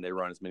 and then they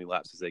run as many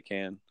laps as they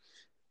can.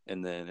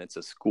 And then it's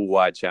a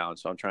school-wide challenge.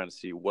 So I'm trying to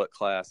see what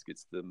class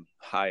gets the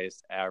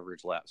highest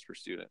average laps per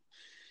student.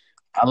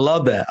 I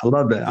love that. I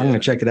love that. Yeah. I'm going to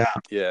check it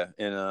out. Yeah,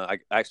 and I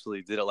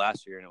actually did it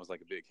last year, and it was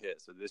like a big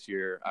hit. So this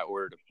year, I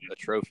ordered a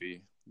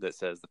trophy that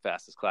says the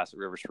fastest class at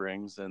River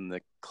Springs, and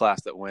the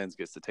class that wins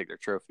gets to take their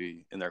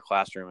trophy in their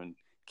classroom and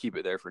keep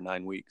it there for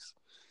 9 weeks.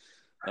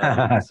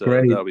 So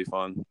Great. that'll be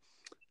fun.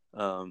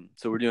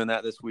 So we're doing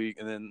that this week,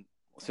 and then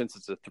since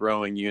it's a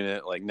throwing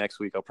unit, like next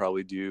week I'll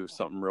probably do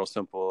something real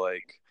simple,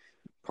 like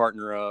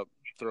partner up,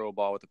 throw a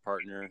ball with a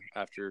partner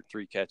after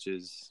 3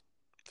 catches,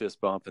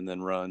 fist bump, and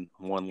then run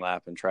 1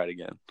 lap and try it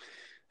again.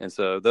 And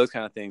so those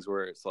kind of things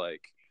where it's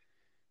like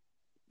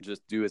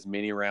just do as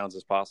many rounds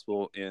as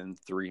possible in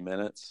 3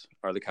 minutes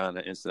are the kind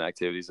of instant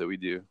activities that we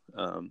do.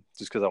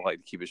 Just because I like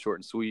to keep it short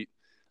and sweet.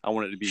 I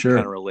want it to be kind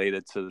of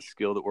related to the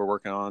skill that we're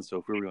working on. So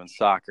if we were doing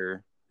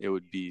soccer, it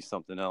would be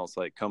something else,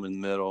 like come in the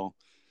middle,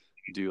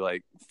 do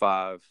like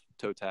 5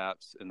 toe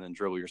taps, and then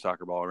dribble your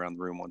soccer ball around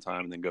the room 1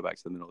 time and then go back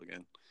to the middle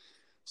again.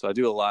 So I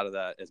do a lot of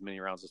that, as many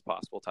rounds as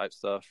possible type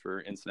stuff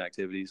for instant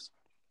activities.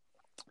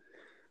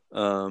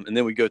 And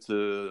then we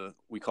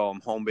call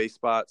them home base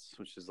spots,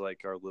 which is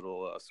like our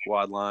little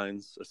squad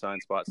lines,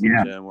 assigned spots in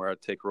the gym where I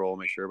take roll,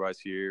 make sure everybody's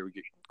here. We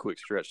get quick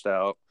stretched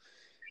out.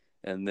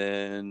 And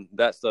then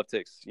that stuff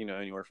takes,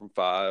 anywhere from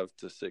 5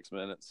 to 6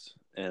 minutes.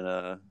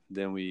 And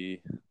then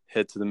we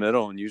head to the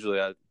middle, and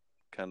usually I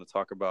kind of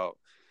talk about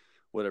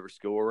whatever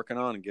skill we're working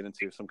on and get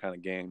into some kind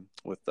of game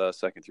with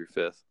 2nd through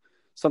 5th.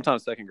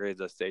 Sometimes 2nd grade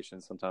does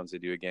stations. Sometimes they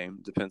do a game.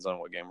 Depends on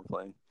what game we're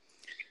playing.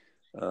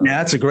 Yeah,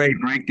 that's a great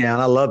breakdown.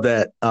 I love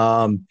that.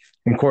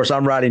 Of course,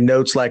 I'm writing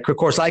notes. Of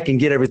course, I can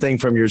get everything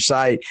from your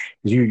site.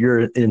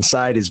 Your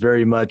site is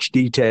very much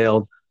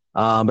detailed.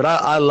 But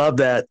I love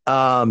that.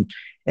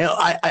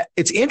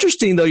 It's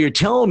interesting, though. You're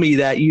telling me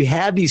that you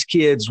have these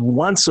kids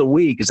once a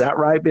week. Is that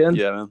right, Ben?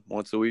 Yeah, man.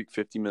 Once a week,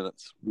 50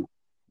 minutes.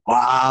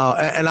 Wow.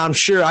 And I'm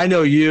sure, I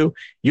know you're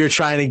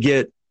trying to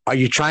get – are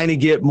you trying to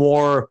get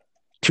more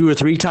 2 or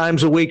 3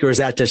 times a week, or is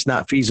that just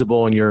not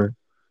feasible in your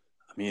 –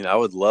 I mean, I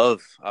would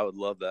love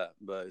that,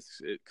 but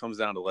it comes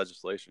down to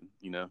legislation.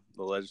 The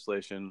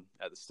legislation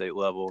at the state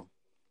level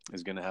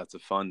is going to have to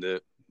fund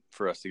it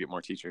for us to get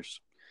more teachers.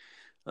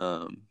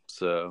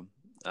 So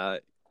I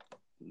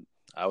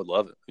would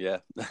love it. Yeah.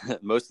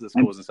 Most of the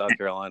schools in South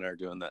Carolina are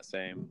doing that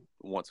same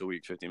once a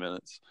week, 50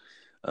 minutes.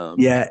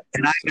 And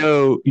I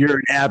know you're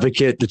an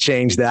advocate to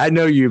change that. I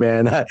know you,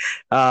 man.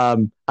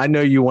 I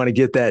know you want to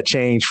get that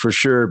changed for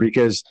sure,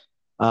 because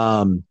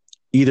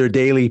either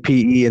daily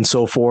PE and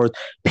so forth.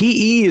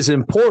 PE is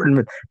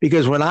important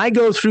because when I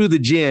go through the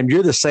gym,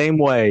 you're the same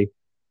way.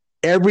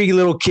 Every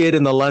little kid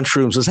in the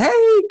lunchroom says,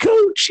 "Hey,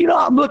 coach,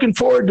 I'm looking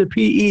forward to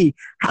PE."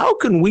 How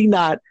can we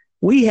not?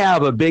 We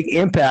have a big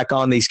impact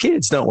on these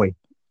kids, don't we?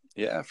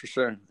 Yeah, for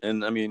sure.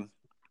 And I mean,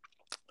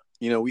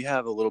 we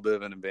have a little bit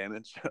of an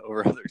advantage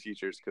over other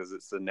teachers because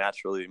it's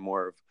naturally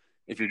more of,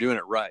 if you're doing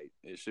it right,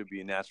 it should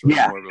be naturally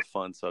more of a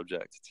fun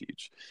subject to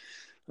teach.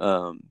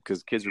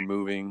 Because kids are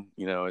moving,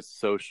 it's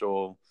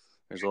social.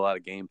 There's a lot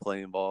of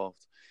gameplay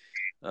involved.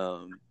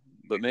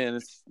 But man,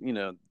 it's,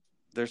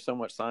 there's so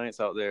much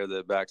science out there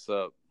that backs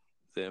up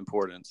the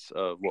importance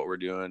of what we're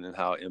doing and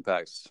how it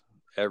impacts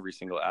every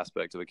single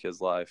aspect of a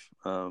kid's life.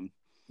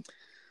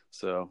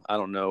 So I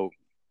don't know.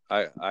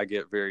 I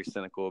get very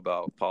cynical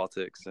about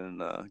politics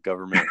and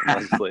government and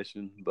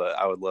legislation, but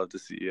I would love to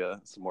see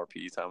some more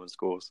PE time in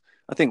schools.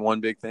 I think one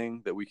big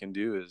thing that we can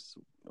do is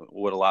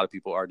what a lot of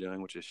people are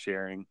doing, which is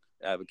sharing,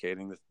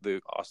 advocating the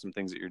awesome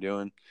things that you're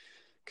doing,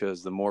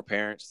 because the more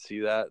parents see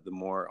that, the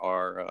more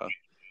our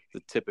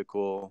the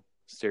typical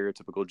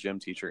stereotypical gym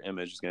teacher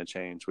image is going to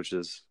change, which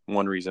is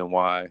one reason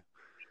why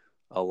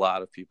a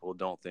lot of people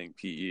don't think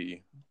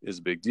PE is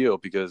a big deal,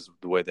 because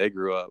the way they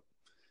grew up,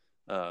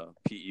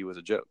 PE was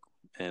a joke,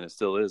 and it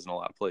still is in a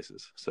lot of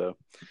places. So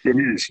it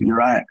is. You're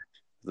right.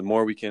 The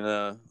more we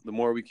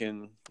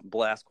can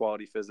blast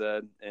quality phys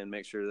ed and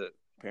make sure that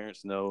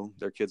parents know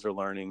their kids are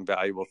learning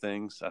valuable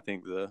things, I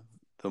think the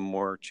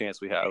more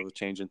chance we have of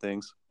changing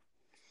things.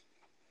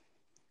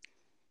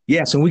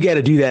 Yes, and we got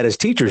to do that as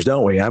teachers,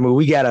 don't we? I mean,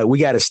 we got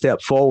to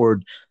step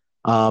forward,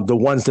 the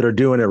ones that are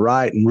doing it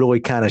right, and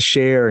really kind of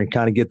share and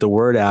kind of get the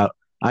word out.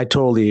 I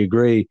totally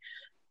agree.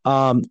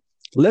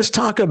 Let's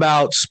talk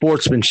about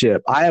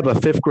sportsmanship. I have a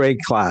 5th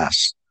grade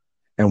class,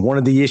 and one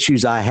of the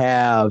issues I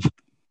have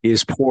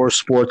is poor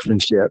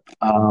sportsmanship.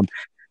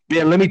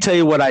 Ben, let me tell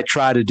you what I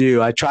try to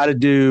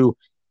do.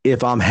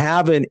 If I'm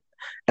having,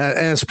 and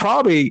it's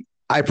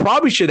I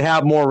probably should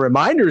have more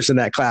reminders in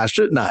that class,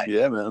 shouldn't I?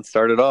 Yeah, man.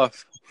 Start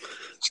off.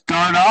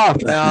 And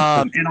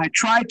I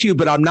try to,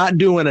 but I'm not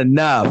doing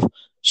enough.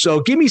 So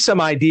give me some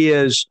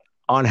ideas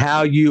on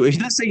how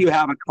if let's say you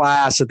have a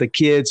class that the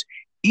kids,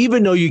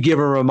 even though you give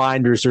them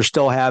reminders, they're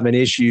still having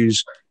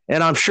issues.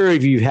 And I'm sure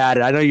if you've had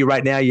it, I know you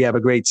right now you have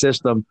a great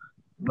system,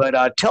 but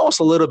tell us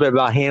a little bit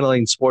about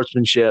handling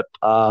sportsmanship,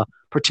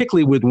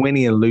 particularly with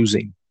winning and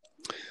losing.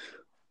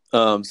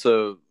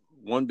 So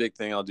one big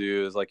thing I'll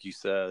do is, like you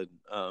said,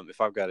 if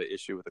I've got an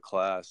issue with a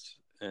class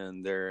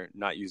and they're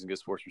not using good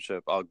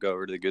sportsmanship, I'll go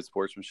over to the good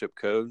sportsmanship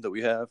code that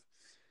we have,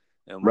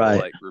 and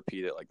we'll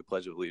repeat it like the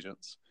Pledge of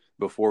Allegiance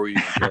before we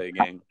even play a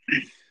game.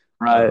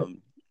 Right.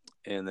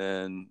 And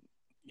then,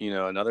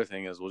 another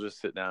thing is we'll just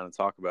sit down and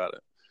talk about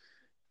it.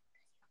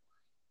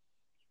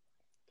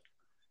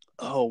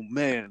 Oh,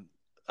 man.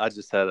 I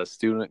just had a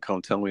student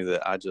come tell me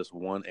that I just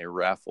won a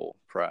raffle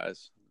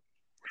prize.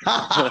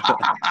 Wow,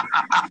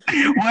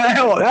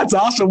 that's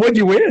awesome. What'd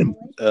you win?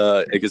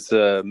 It's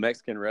a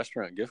Mexican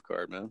restaurant gift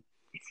card, man.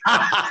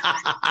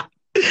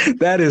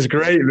 That is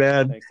great,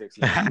 man. Thanks,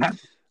 Dixie.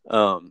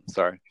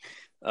 Sorry.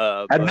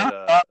 But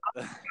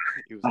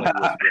he was like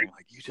whispering,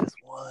 like, you just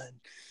won.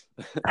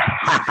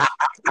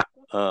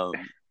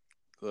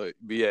 But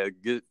yeah,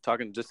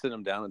 just sitting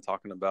them down and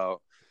talking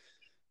about,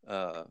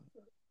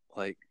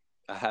 like,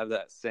 I have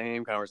that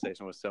same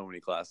conversation with so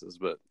many classes,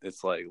 but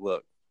it's like,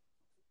 look,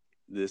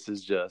 this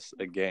is just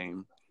a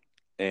game,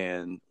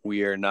 and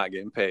we are not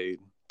getting paid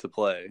to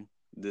play.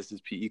 This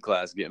is PE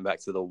class, getting back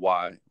to the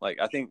why. Like,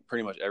 I think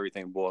pretty much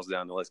everything boils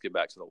down to let's get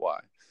back to the why.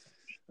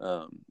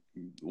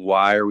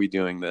 Why are we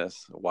doing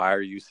this? Why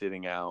are you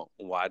sitting out?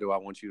 Why do I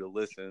want you to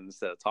listen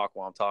instead of talk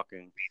while I'm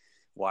talking?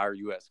 Why are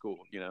you at school?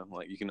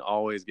 Like, you can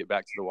always get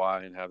back to the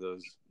why and have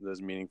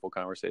those meaningful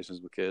conversations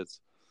with kids.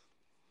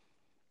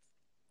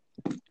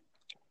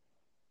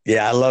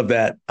 Yeah, I love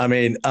that. I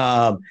mean,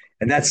 and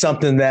that's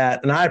something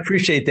and I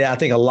appreciate that. I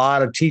think a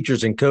lot of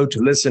teachers and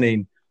coaches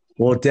listening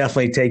will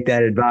definitely take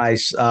that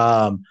advice.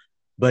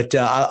 But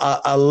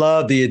I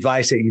love the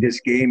advice that you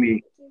just gave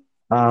me.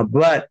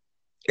 But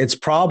it's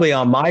probably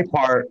on my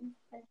part.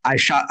 I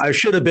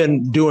should have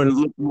been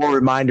doing more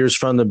reminders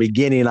from the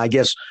beginning. I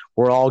guess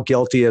we're all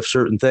guilty of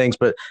certain things,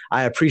 but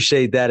I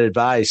appreciate that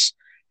advice.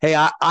 Hey,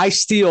 I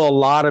steal a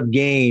lot of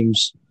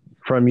games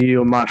from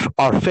you.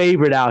 Our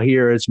favorite out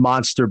here is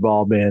Monster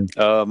Ball, man.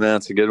 Oh man,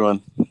 that's a good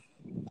one.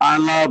 I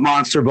love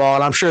Monster Ball,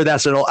 and I'm sure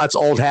that's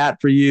old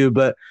hat for you,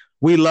 but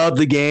we love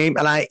the game,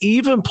 and I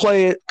even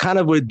play it kind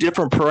of with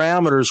different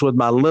parameters with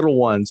my little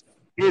ones.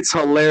 It's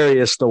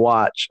hilarious to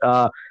watch.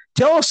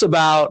 Tell us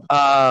about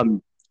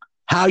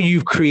how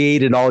you've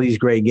created all these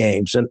great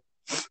games. And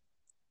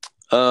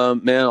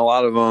man, a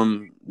lot of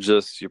them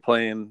just you're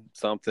playing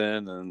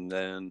something, and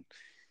then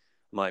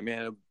I'm like,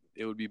 man,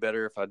 it would be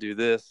better if I do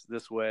this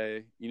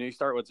way. You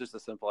start with just a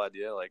simple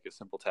idea, like a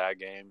simple tag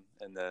game,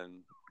 and then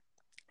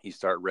you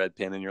start red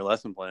pinning your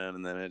lesson plan,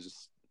 and then it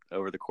just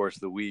over the course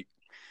of the week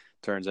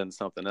turns into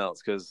something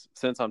else. Because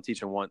since I'm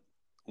teaching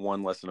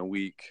one lesson a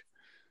week,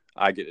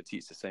 I get to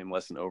teach the same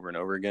lesson over and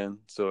over again.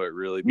 So it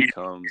really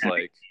becomes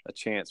like a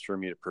chance for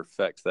me to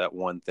perfect that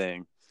one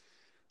thing.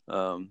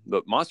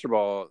 But Monster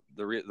Ball,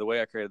 the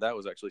way I created that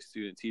was actually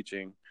student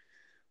teaching.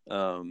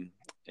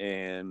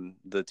 And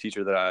the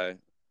teacher that I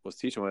was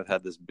teaching with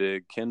had this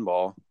big kin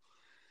ball,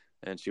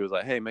 and she was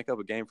like, hey, make up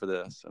a game for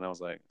this. And I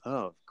was like,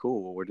 oh,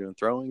 cool. Well, we're doing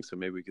throwing, so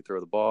maybe we could throw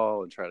the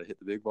ball and try to hit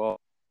the big ball.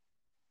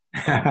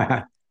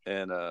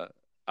 And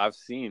I've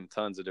seen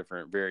tons of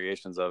different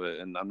variations of it,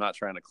 and I'm not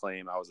trying to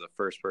claim I was the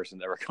first person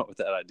to ever come up with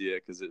that idea,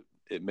 because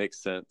it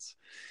makes sense.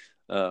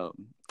 But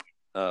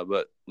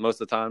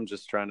most of the time,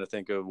 just trying to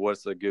think of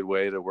what's a good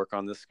way to work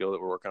on this skill that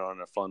we're working on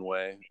in a fun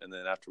way. And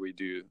then after we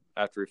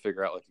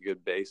figure out like a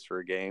good base for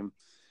a game,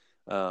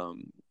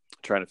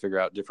 trying to figure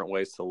out different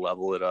ways to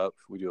level it up.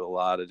 We do a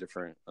lot of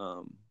different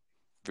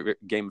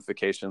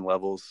gamification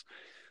levels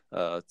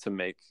to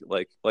make,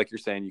 like you're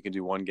saying, you can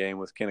do one game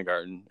with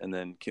kindergarten, and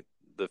then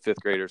the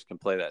fifth graders can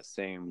play that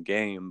same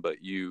game,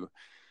 but you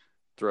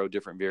throw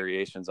different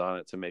variations on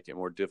it to make it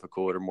more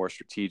difficult or more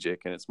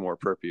strategic, and it's more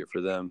appropriate for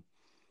them.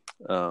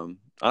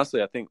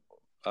 Honestly, I think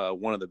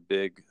one of the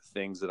big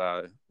things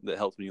that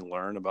helps me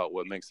learn about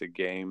what makes a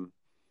game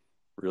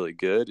really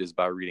good is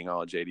by reading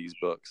all of JD's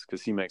books,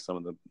 because he makes some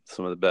of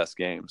the best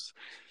games.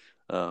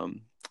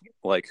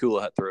 Like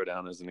Hula Hut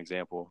Throwdown is an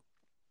example.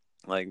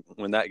 Like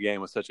when that game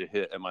was such a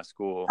hit at my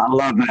school, I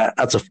love that.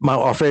 That's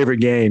our favorite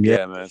game.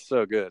 Yeah, man, it's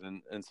so good.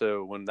 And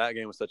so when that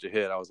game was such a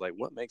hit, I was like,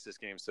 what makes this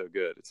game so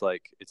good? It's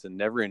like it's a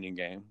never-ending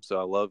game. So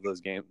I love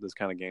those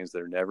kind of games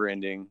that are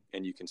never-ending,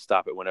 and you can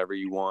stop it whenever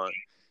you want.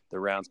 The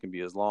rounds can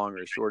be as long or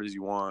as short as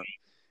you want.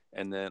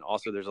 And then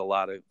also there's a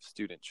lot of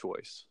student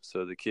choice.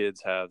 So the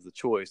kids have the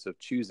choice of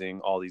choosing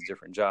all these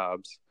different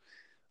jobs.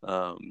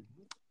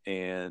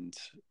 And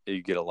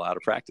you get a lot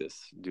of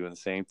practice doing the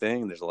same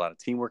thing. There's a lot of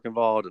teamwork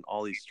involved and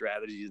all these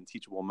strategies and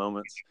teachable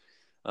moments.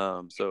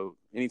 So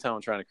anytime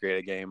I'm trying to create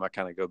a game, I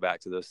kind of go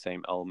back to those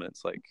same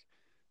elements. Like,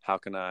 how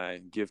can I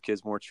give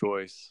kids more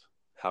choice?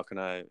 How can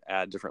I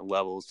add different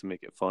levels to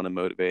make it fun and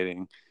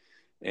motivating?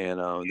 And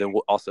then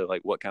also,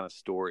 like, what kind of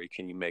story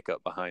can you make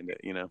up behind it,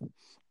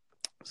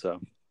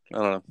 So, I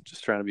don't know,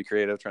 just trying to be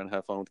creative, trying to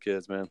have fun with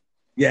kids, man.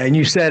 Yeah, and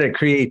you said it,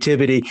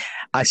 creativity.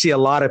 I see a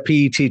lot of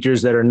PE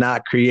teachers that are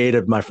not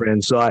creative, my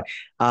friend. So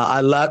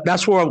I love,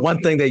 that's where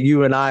one thing that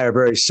you and I are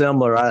very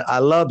similar. I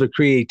love the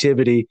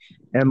creativity,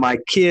 and my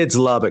kids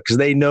love it because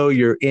they know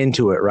you're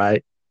into it,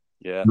 right?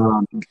 Yeah.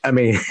 I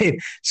mean,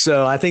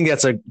 so I think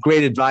that's a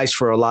great advice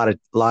for a lot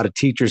of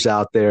teachers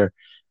out there.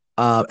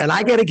 And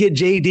I got to get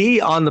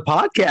JD on the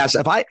podcast.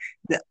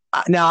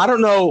 Now I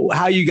don't know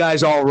how you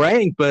guys all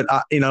rank, but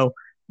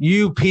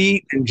you,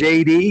 Pete, and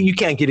JD, you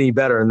can't get any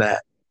better than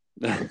that.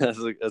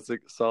 That's a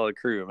solid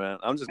crew, man.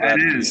 I'm just glad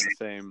to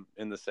be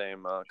in the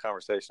same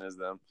conversation as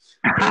them.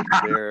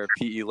 They're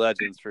PE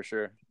legends for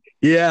sure.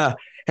 Yeah.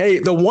 Hey,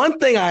 the one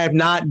thing I have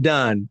not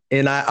done,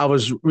 and I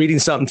was reading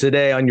something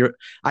today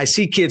I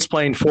see kids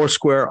playing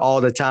Foursquare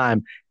all the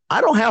time.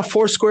 I don't have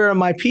Foursquare in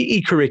my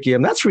PE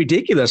curriculum. That's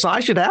ridiculous.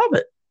 I should have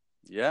it.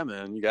 Yeah,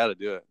 man, you got to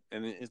do it.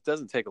 And it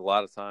doesn't take a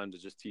lot of time to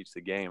just teach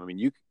the game. I mean,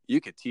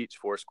 you could teach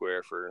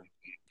Foursquare for,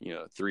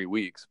 3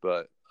 weeks,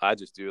 but I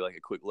just do like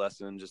a quick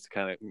lesson just to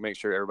kind of make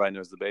sure everybody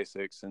knows the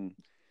basics. And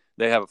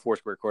they have a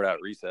Foursquare court out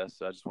at recess,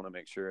 so I just want to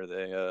make sure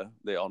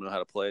they all know how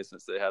to play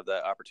since they have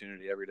that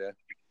opportunity every day.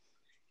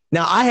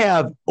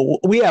 Now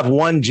we have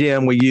one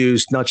gym we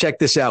use. Now check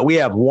this out. We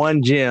have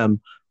one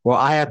gym where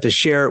I have to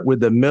share it with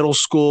the middle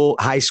school,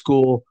 high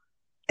school,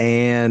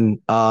 and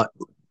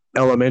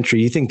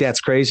elementary. You think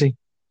that's crazy?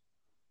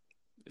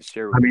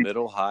 Share with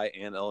middle, high,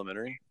 and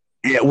elementary?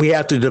 Yeah, we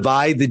have to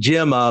divide the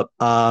gym up,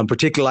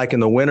 particularly like in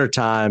the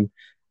wintertime.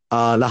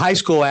 The high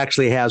school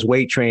actually has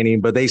weight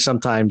training, but they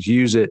sometimes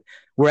use it.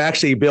 We're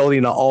actually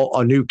building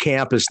a new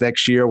campus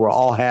next year where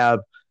I'll have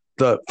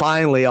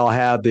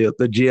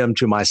the gym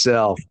to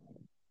myself.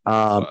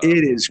 Wow.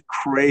 It is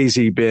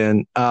crazy,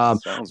 Ben.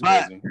 Sounds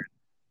amazing.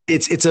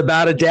 It's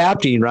about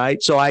adapting,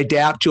 right? So I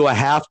adapt to a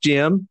half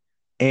gym,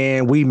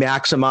 and we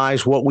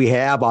maximize what we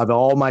have. I have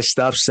all my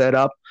stuff set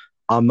up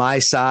on my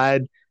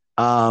side,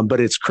 but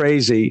it's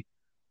crazy.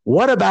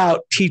 What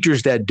about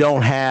teachers that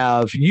don't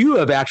have? You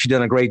have actually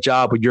done a great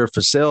job with your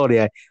facility.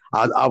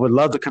 I would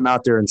love to come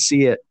out there and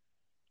see it.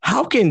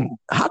 How can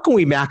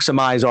we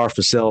maximize our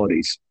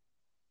facilities?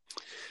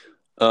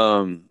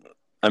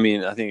 I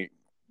mean, I think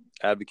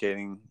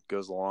advocating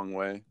goes a long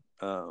way.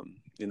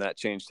 In that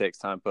change takes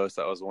time post,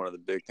 that was one of the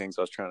big things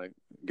I was trying to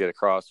get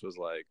across was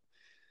like,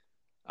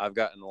 I've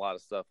gotten a lot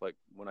of stuff. Like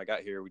when I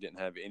got here, we didn't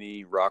have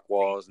any rock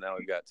walls. Now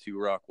we've got 2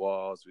 rock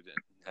walls. We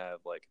didn't have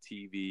like a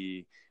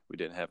TV. We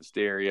didn't have a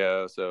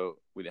stereo. So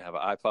we didn't have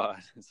an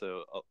iPod.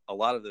 So a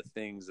lot of the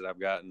things that I've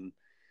gotten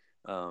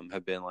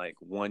have been like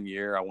 1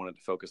 year. I wanted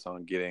to focus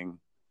on getting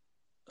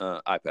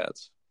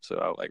iPads.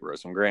 So I wrote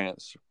some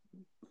grants,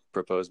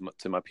 proposed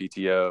to my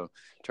PTO,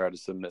 tried to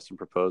submit some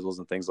proposals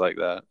and things like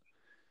that.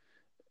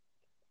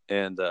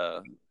 And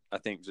I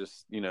think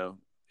just,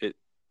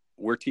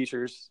 we're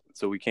teachers,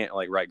 so we can't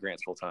like write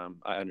grants full time.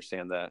 I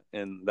understand that.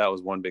 And that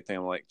was one big thing.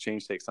 I'm like,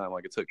 change takes time.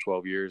 Like it took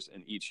 12 years.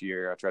 And each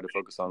year I tried to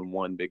focus on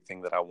one big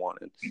thing that I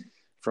wanted.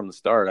 From the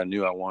start, I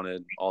knew I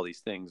wanted all these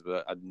things,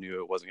 but I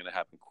knew it wasn't going to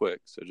happen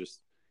quick. So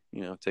just,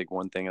 take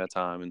one thing at a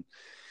time and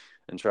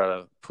try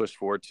to push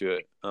forward to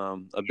it.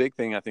 A big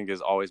thing I think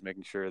is always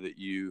making sure that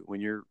when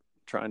you're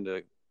trying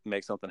to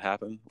make something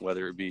happen,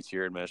 whether it be to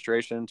your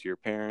administration, to your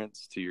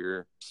parents, to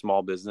your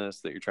small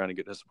business that you're trying to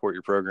get to support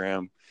your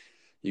program,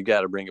 you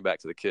got to bring it back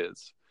to the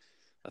kids.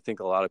 I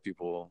think a lot of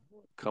people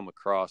come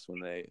across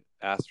when they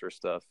ask for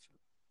stuff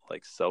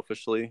like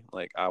selfishly,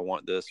 like I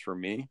want this for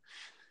me.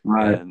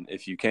 Right. And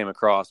if you came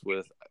across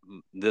with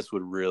this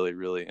would really,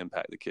 really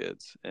impact the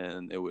kids,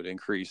 and it would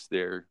increase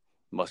their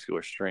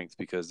muscular strength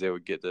because they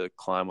would get to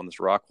climb on this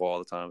rock wall all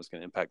the time. It's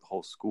going to impact the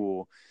whole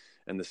school.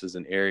 And this is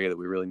an area that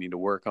we really need to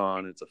work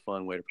on. It's a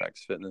fun way to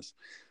practice fitness.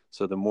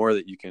 So the more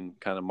that you can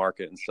kind of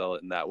market and sell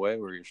it in that way,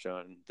 where you're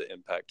showing the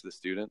impact to the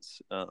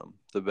students,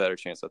 the better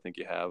chance I think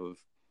you have of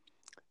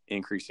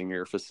increasing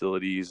your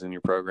facilities and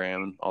your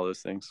program and all those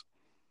things.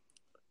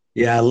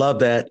 Yeah, I love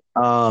that.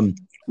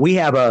 We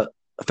have a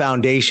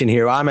foundation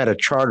here. I'm at a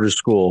charter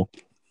school,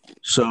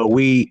 so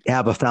we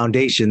have a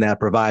foundation that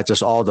provides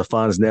us all the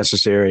funds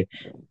necessary.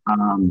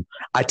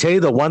 I tell you,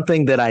 the one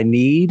thing that I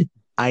need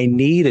a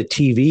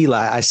TV.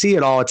 I see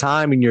it all the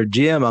time in your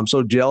gym. I'm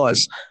so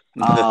jealous.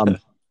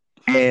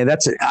 And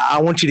I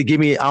want you to give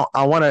me,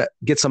 I want to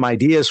get some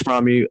ideas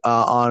from you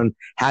on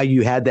how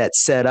you had that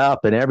set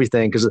up and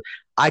everything, because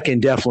I can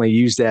definitely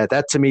use that.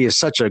 That to me is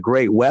such a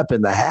great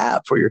weapon to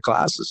have for your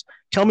classes.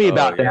 Tell me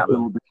about that a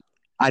little bit.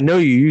 I know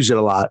you use it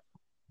a lot.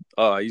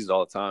 Oh, I use it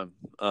all the time.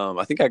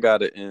 I think I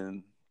got it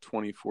in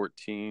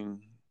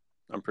 2014,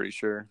 I'm pretty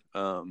sure,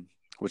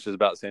 which is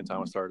about the same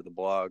time I started the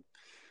blog.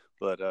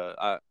 But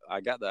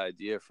I got the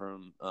idea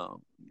from, are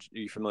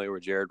you familiar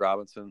with Jared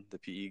Robinson, the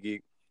PE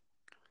geek?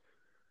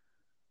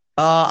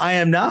 I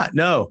am not.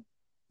 No.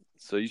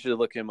 So you should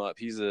look him up.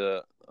 He's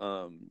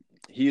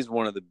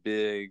one of the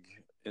big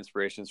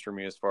inspirations for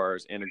me as far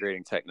as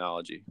integrating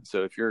technology.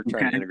 So if you're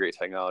trying to integrate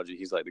technology,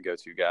 he's like the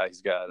go-to guy.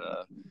 He's got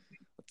a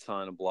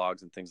ton of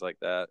blogs and things like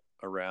that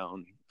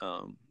around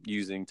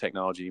using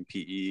technology in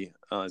PE.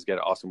 He's got an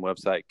awesome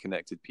website,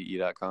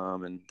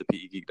 connectedpe.com and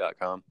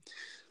thepegeek.com.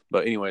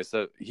 But anyway,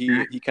 so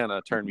he kind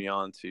of turned me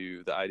on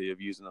to the idea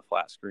of using a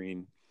flat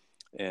screen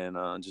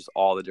and just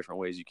all the different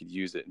ways you could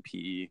use it in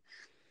PE.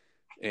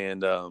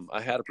 And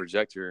I had a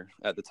projector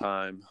at the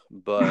time,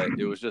 but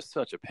it was just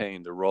such a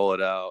pain to roll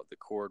it out. The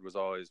cord was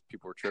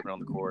people were tripping on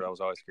the cord. I was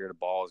always scared a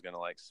ball was going to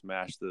like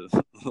smash the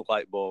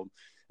light bulb.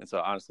 And so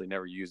I honestly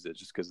never used it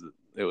just because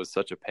it was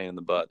such a pain in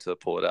the butt to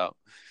pull it out.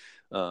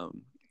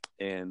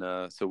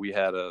 So we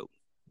had a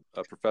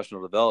a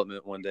professional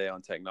development one day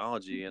on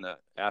technology. And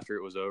after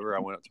it was over, I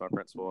went up to my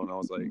principal and I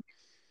was like,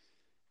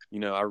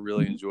 I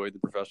really enjoyed the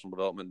professional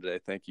development today.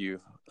 Thank you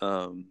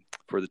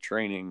for the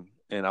training.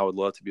 And I would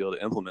love to be able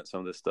to implement some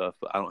of this stuff,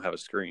 but I don't have a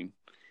screen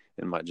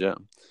in my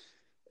gym.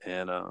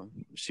 And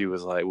she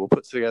was like, we'll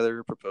put together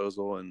a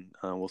proposal and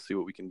we'll see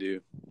what we can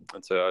do.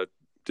 And so I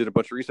did a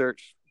bunch of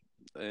research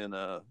and,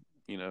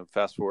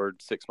 fast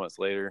forward 6 months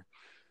later,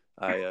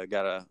 I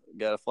got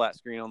a flat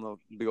screen on the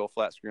big old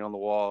flat screen on the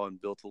wall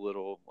and built a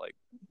little like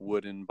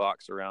wooden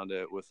box around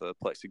it with a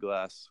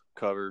plexiglass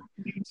cover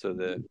so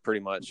that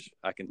pretty much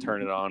I can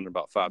turn it on in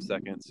about 5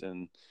 seconds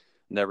and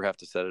never have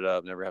to set it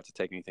up, never have to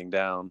take anything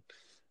down.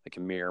 I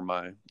can mirror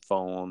my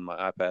phone,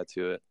 my iPad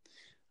to it.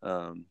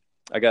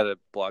 I got a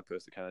blog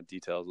post that kind of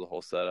details the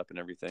whole setup and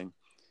everything.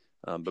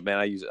 But man,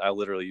 I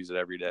literally use it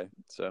every day.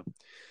 So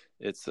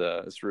it's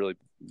really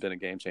been a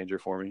game changer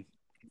for me.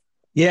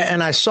 Yeah,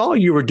 and I saw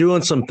you were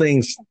doing some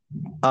things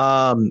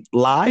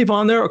live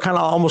on there, or kind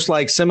of almost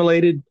like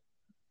simulated.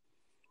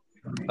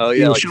 Oh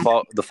yeah, like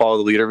the follow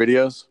the leader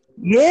videos.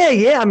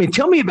 Yeah. I mean,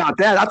 tell me about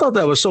that. I thought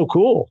that was so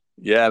cool.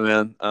 Yeah,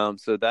 man.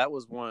 So that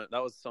was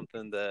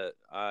something that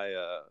I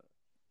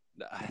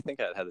think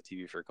I had the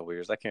TV for a couple of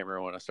years. I can't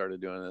remember when I started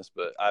doing this,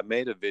 but I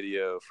made a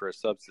video for a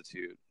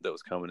substitute that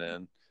was coming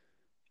in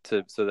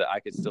so that I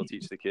could still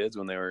teach the kids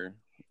when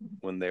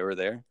they were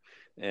there.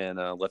 And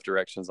left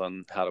directions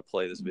on how to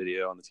play this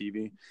video on the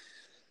TV.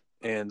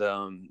 And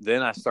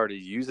then I started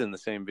using the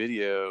same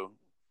video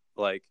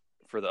like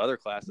for the other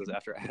classes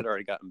after I had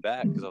already gotten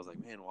back, because I was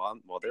like, man,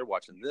 while they're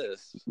watching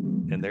this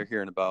and they're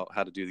hearing about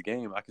how to do the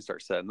game, I can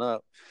start setting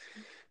up.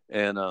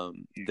 And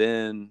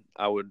then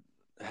I would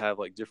have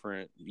like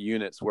different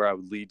units where I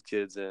would lead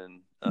kids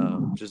in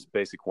just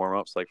basic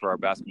warm-ups. Like for our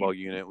basketball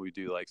unit, we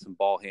do like some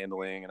ball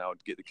handling, and I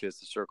would get the kids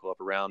to circle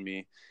up around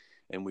me,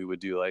 and we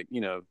would do like,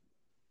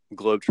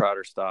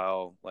 Globetrotter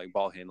style, like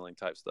ball handling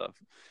type stuff.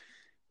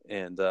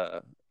 And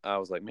I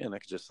was like, man, I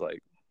could just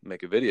like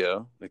make a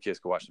video. The kids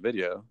could watch the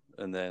video,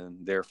 and then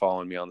they're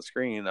following me on the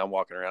screen. I'm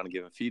walking around and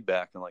giving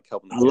feedback and like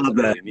helping the kids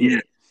that really need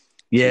it.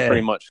 Yeah. So you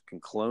pretty much can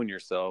clone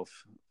yourself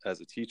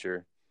as a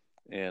teacher.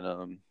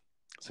 And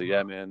so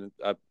yeah, man,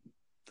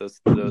 those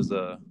videos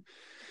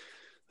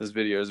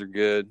are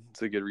good.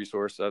 It's a good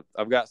resource.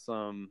 I've got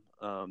some.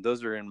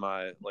 Those are in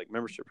my like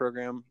membership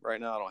program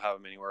right now. I don't have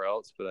them anywhere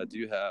else, but I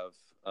do have.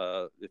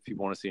 If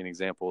people want to see an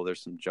example,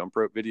 there's some jump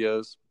rope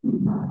videos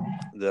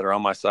that are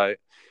on my site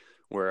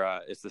where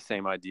it's the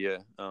same idea,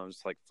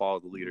 just like follow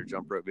the leader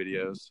jump rope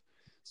videos.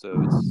 So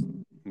it's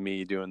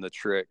me doing the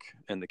trick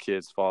and the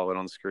kids follow it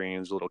on the screen.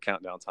 There's a little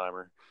countdown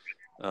timer.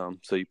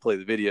 So you play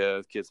the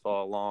video, the kids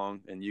follow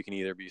along, and you can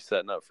either be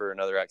setting up for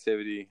another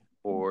activity,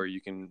 or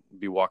you can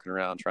be walking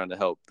around trying to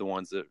help the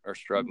ones that are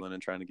struggling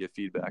and trying to give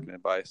feedback and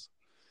advice.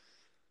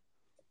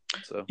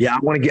 So yeah, I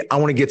want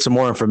to get some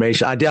more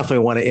information. I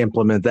definitely want to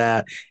implement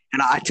that.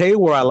 And I tell you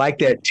where I like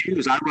that too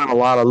is I run a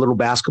lot of little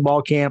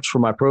basketball camps for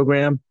my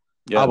program.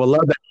 Yeah. I would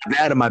love to have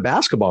that in my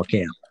basketball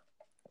camp.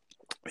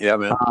 Yeah,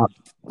 man.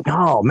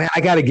 Oh man,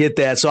 I got to get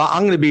that. So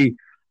I'm going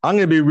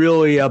to be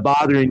really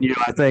bothering you,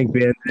 I think,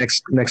 Ben,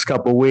 next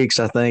couple of weeks,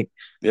 I think.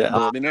 Yeah,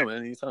 let me know,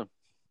 man. Anytime.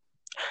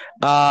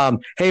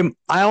 Hey,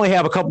 I only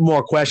have a couple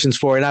more questions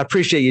for you, and I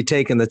appreciate you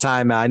taking the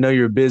time out. I know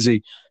you're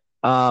busy.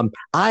 I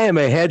am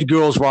a head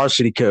girls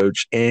varsity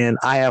coach, and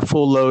I have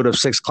full load of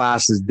 6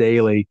 classes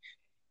daily.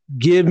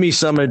 Give me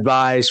some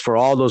advice for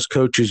all those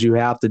coaches who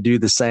have to do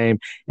the same.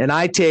 And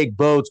I take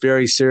both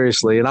very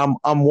seriously, and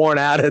I'm worn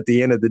out at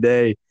the end of the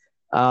day.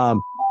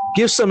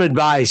 Give some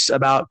advice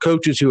about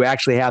coaches who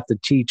actually have to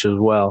teach as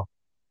well.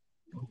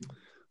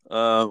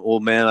 Well,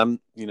 man,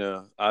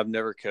 I've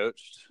never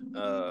coached,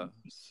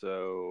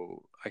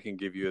 so I can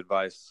give you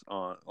advice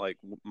on like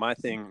my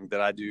thing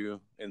that I do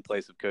in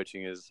place of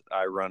coaching is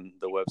I run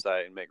the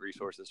website and make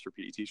resources for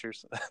PE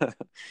teachers.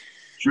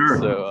 Sure.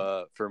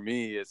 So for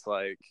me, it's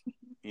like,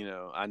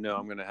 I know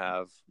I'm going to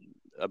have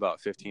about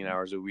 15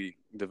 hours a week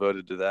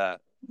devoted to that.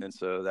 And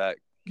so that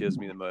gives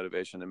me the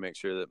motivation to make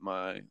sure that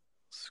my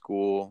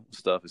school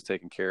stuff is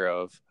taken care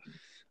of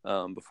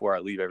before I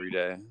leave every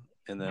day.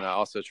 And then I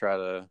also try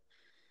to,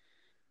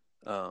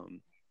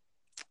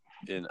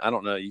 and I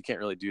don't know, you can't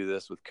really do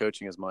this with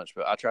coaching as much,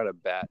 but I try to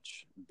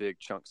batch big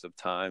chunks of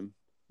time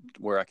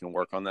where I can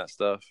work on that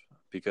stuff,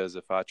 because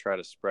if I try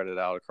to spread it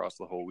out across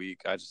the whole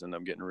week, I just end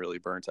up getting really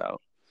burnt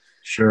out.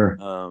 Sure.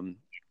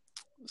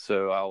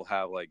 So I'll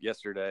have like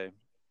yesterday,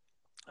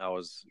 I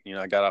was,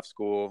 I got off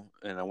school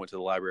and I went to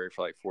the library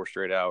for like 4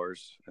 straight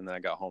hours, and then I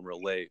got home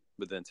real late.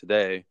 But then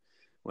today,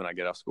 when I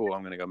get off school,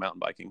 I'm going to go mountain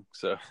biking.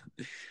 So,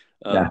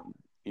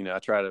 I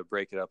try to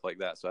break it up like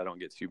that so I don't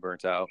get too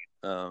burnt out.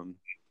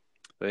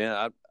 But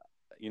yeah,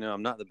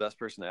 I'm not the best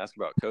person to ask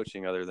about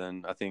coaching, other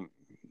than I think,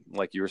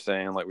 like you were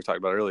saying, like we talked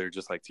about earlier,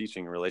 just like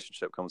teaching, a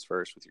relationship comes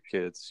first with your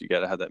kids. You got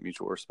to have that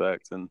mutual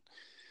respect. And,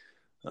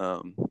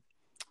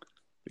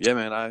 yeah,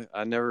 man,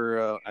 I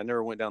never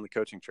went down the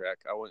coaching track.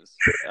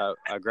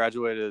 I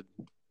graduated,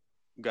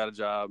 got a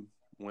job,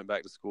 went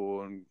back to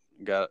school and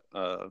got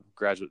a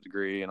graduate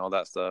degree and all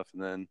that stuff.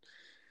 And then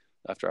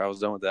after I was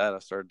done with that, I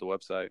started the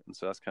website, and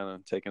so that's kind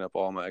of taking up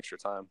all my extra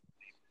time.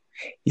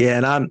 Yeah,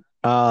 and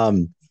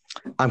I'm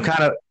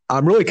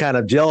really kind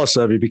of jealous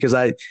of you because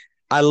I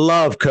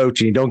love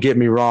coaching. Don't get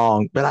me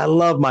wrong, but I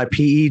love my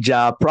PE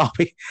job.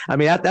 Probably, I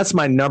mean that's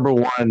my number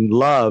one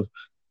love,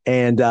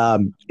 and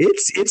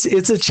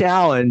it's a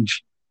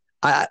challenge.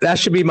 That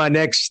should be my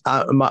next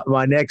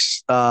my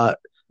next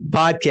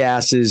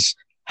podcast is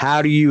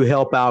how do you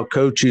help out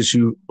coaches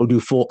who do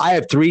full. I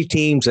have 3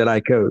 teams that I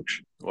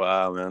coach.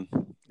 Wow, man.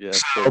 Yeah.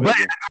 But,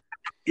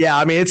 yeah,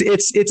 I mean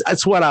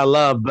it's what I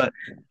love, but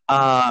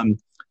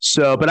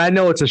but I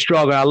know it's a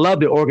struggle. I love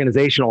the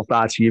organizational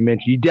thoughts you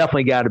mentioned. You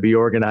definitely got to be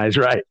organized,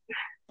 right?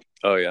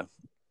 Oh yeah.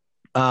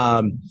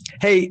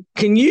 Hey,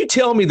 can you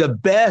tell me the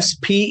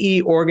best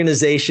PE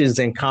organizations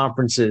and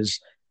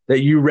conferences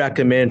that you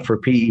recommend for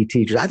PE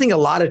teachers? I think a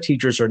lot of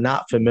teachers are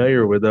not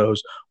familiar with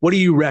those. What do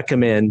you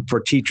recommend for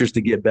teachers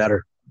to get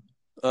better?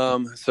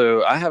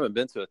 So I haven't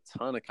been to a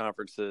ton of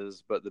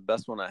conferences, but the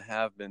best one I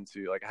have been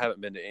to, like I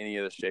haven't been to any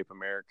of the Shape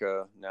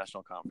America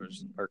national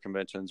conference or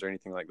conventions or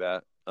anything like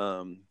that.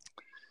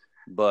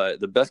 But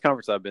the best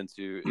conference I've been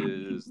to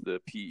is the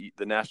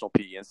National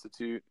PE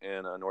Institute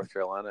in North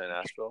Carolina in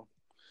Asheville.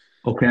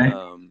 Okay.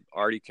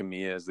 Artie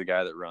Camilla is the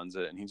guy that runs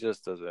it, and he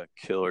just does a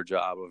killer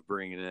job of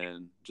bringing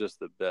in just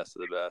the best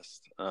of the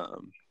best.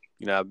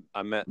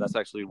 That's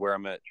actually where I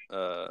met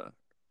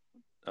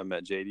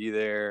JD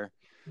there.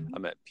 I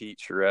met Pete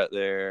Charette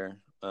there.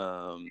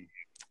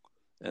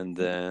 And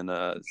then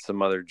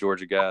some other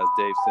Georgia guys,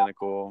 Dave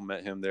Cynical,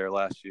 met him there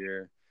last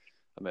year.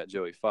 I met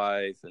Joey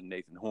Fife and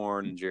Nathan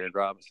Horn and Jared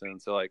Robinson.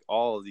 So like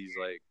all of these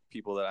like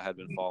people that I had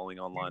been following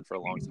online for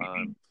a long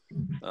time,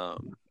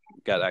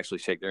 got to actually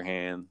shake their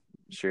hand,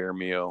 share a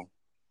meal,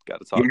 got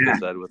to talk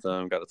with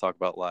them, got to talk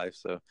about life.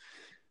 So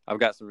I've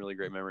got some really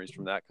great memories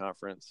from that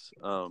conference.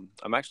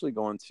 I'm actually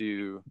going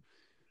to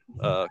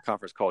a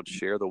conference called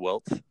Share the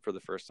Wealth for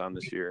the first time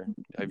this year.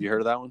 Have you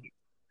heard of that one?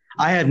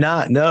 I have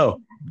not.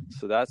 No.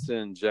 So that's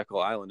in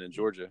Jekyll Island in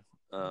Georgia.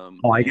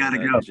 I gotta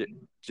go.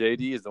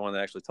 JD is the one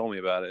that actually told me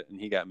about it, and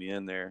he got me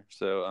in there.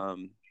 So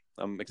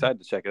I'm excited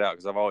to check it out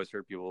because I've always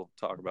heard people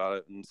talk about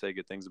it and say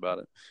good things about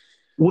it.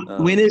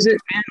 When is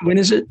it? When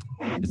is it?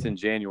 It's in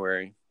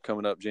January,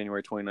 coming up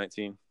January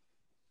 2019.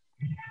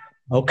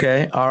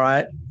 Okay. All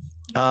right.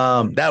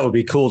 That would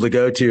be cool to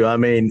go to. I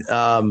mean,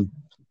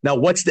 now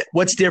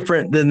what's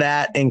different than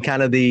that in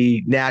kind of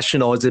the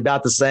national? Is it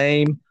about the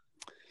same?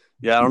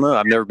 Yeah, I don't know.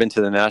 I've never been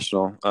to the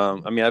national.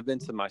 I've been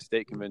to my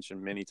state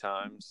convention many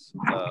times,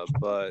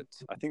 but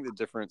I think the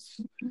difference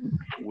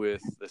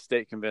with the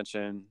state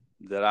convention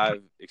that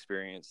I've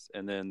experienced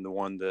and then the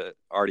one that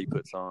Artie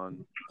puts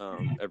on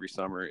every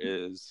summer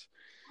is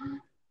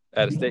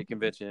at a state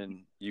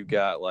convention, you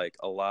got like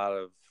a lot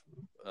of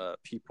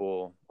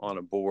people on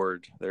a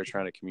board that are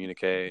trying to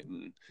communicate,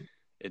 and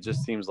it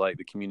just seems like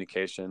the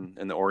communication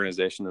and the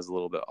organization is a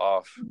little bit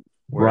off.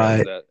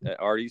 Whereas at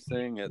Artie's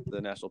thing at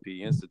the National PE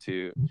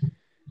Institute,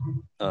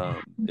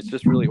 it's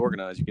just really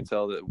organized. You can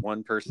tell that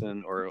one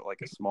person or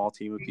like a small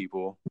team of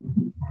people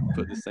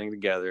put this thing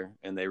together,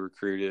 and they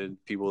recruited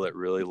people that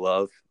really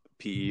love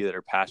PE, that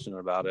are passionate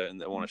about it,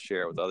 and that want to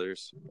share it with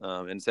others.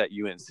 And it's at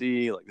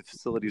UNC. Like the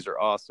facilities are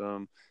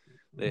awesome.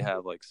 They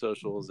have like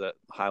socials at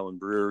Highland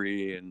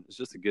Brewery, and it's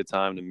just a good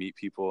time to meet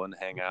people and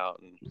hang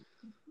out and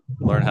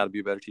learn how to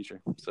be a better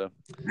techer. So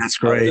that's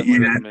great. I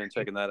definitely recommend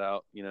checking that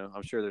out. You know,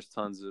 I'm sure there's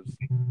tons of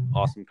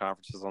awesome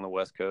conferences on the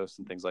West Coast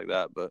and things like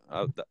that, but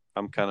haven't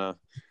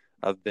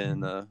been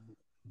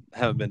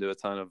to a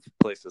ton of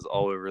places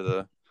all over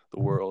the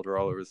world or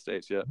all over the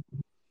States yet.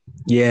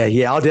 Yeah,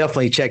 I'll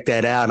definitely check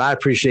that out. And I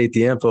appreciate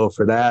the info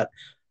for that.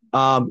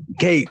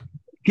 Kate,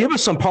 give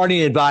us some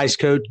parting advice,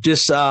 Coach.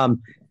 Just how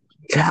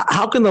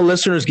can the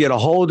listeners get a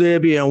hold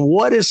of you, and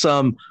what is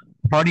some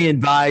parting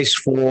advice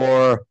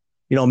for,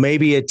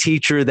 maybe a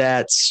teacher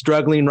that's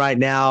struggling right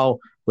now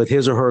with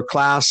his or her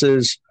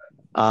classes?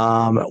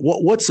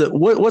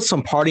 What's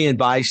some parting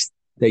advice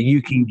that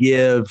you can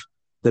give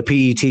the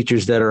PE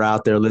teachers that are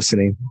out there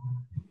listening?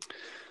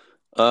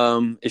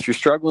 If you're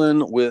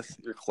struggling with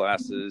your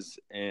classes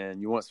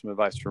and you want some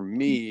advice from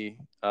me,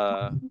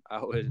 I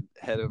would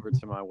head over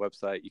to my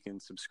website. You can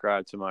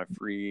subscribe to my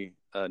free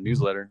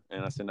newsletter,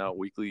 and I send out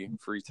weekly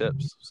free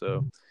tips.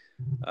 So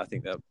I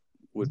think that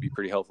would be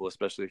pretty helpful,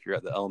 especially if you're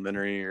at the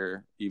elementary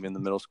or even the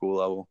middle school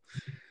level.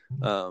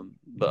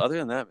 But other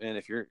than that, man,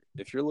 if you're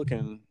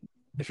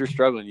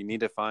struggling, you need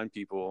to find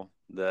people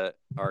that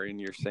are in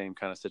your same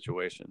kind of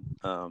situation.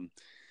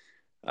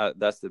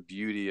 That's the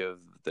beauty of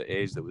the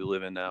age that we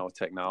live in now with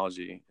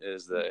technology,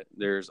 is that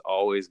there's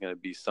always going to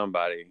be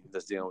somebody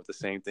that's dealing with the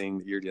same thing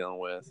that you're dealing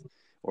with,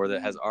 or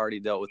that has already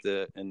dealt with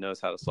it and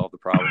knows how to solve the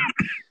problem.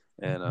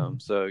 And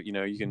so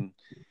you can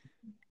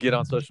get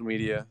on social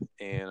media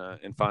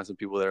and find some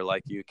people that are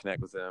like you,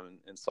 connect with them,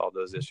 and solve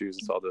those issues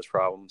and solve those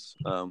problems.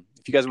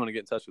 If you guys want to get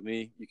in touch with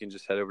me, you can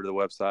just head over to the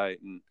website,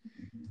 and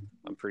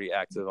I'm pretty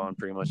active on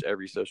pretty much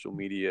every social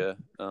media.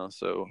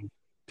 So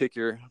pick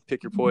your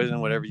poison,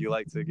 whatever you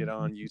like to get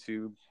on: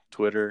 YouTube,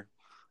 Twitter,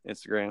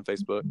 Instagram,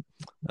 Facebook.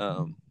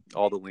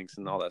 All the links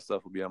and all that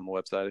stuff will be on the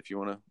website if you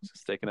want to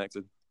stay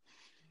connected.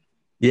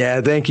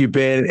 Yeah, thank you,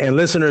 Ben. And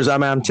listeners,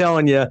 I'm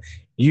telling you,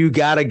 you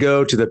got to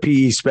go to the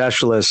PE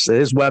specialist.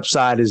 His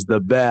website is the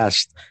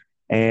best.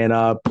 And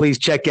please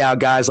check out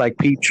guys like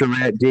Pete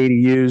Charette, Data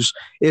Hughes.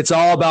 It's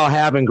all about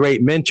having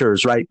great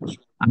mentors, right?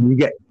 You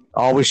get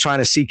always trying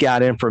to seek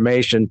out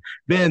information.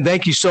 Ben,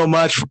 thank you so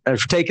much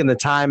for taking the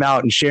time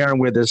out and sharing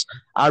with us.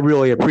 I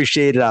really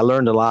appreciate it. I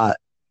learned a lot.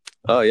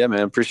 Oh, yeah,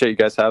 man. Appreciate you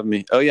guys having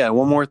me. Oh, yeah,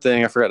 one more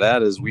thing I forgot to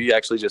add is we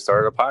actually just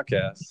started a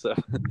podcast. So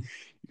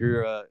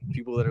your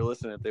people that are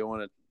listening, if they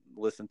want to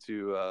listen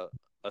to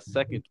a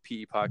second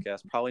PE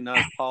podcast, probably not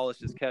as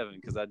polished as Kevin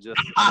because I'm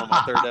on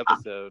my third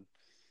episode.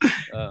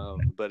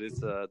 But it's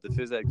the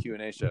Phys Ed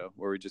Q&A show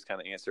where we just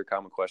kind of answer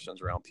common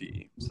questions around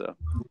PE. So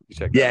you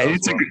check that out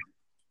as well.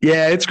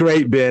 Yeah, it's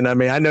great, Ben. I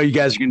mean, I know you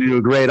guys are going to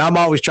do great. I'm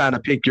always trying to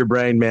pick your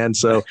brain, man.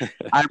 So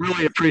I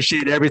really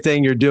appreciate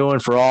everything you're doing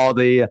for all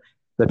the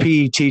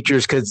PE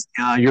teachers because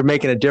you're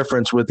making a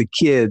difference with the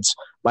kids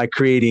by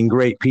creating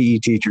great PE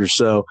teachers.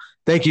 So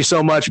thank you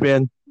so much,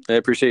 Ben. I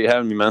appreciate you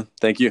having me, man.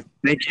 Thank you.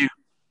 Thank you.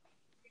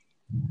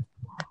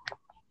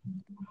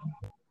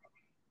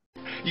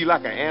 You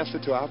like an answer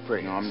to our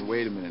prayer. No,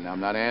 wait a minute. I'm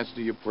not an answer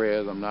to your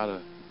prayers. I'm not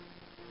a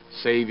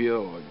savior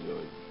or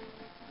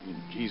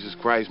Jesus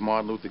Christ,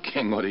 Martin Luther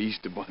King, or the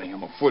Easter Bunny.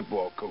 I'm a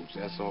football coach.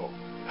 That's all.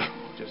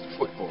 Just a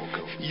football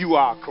coach. You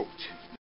are a coach.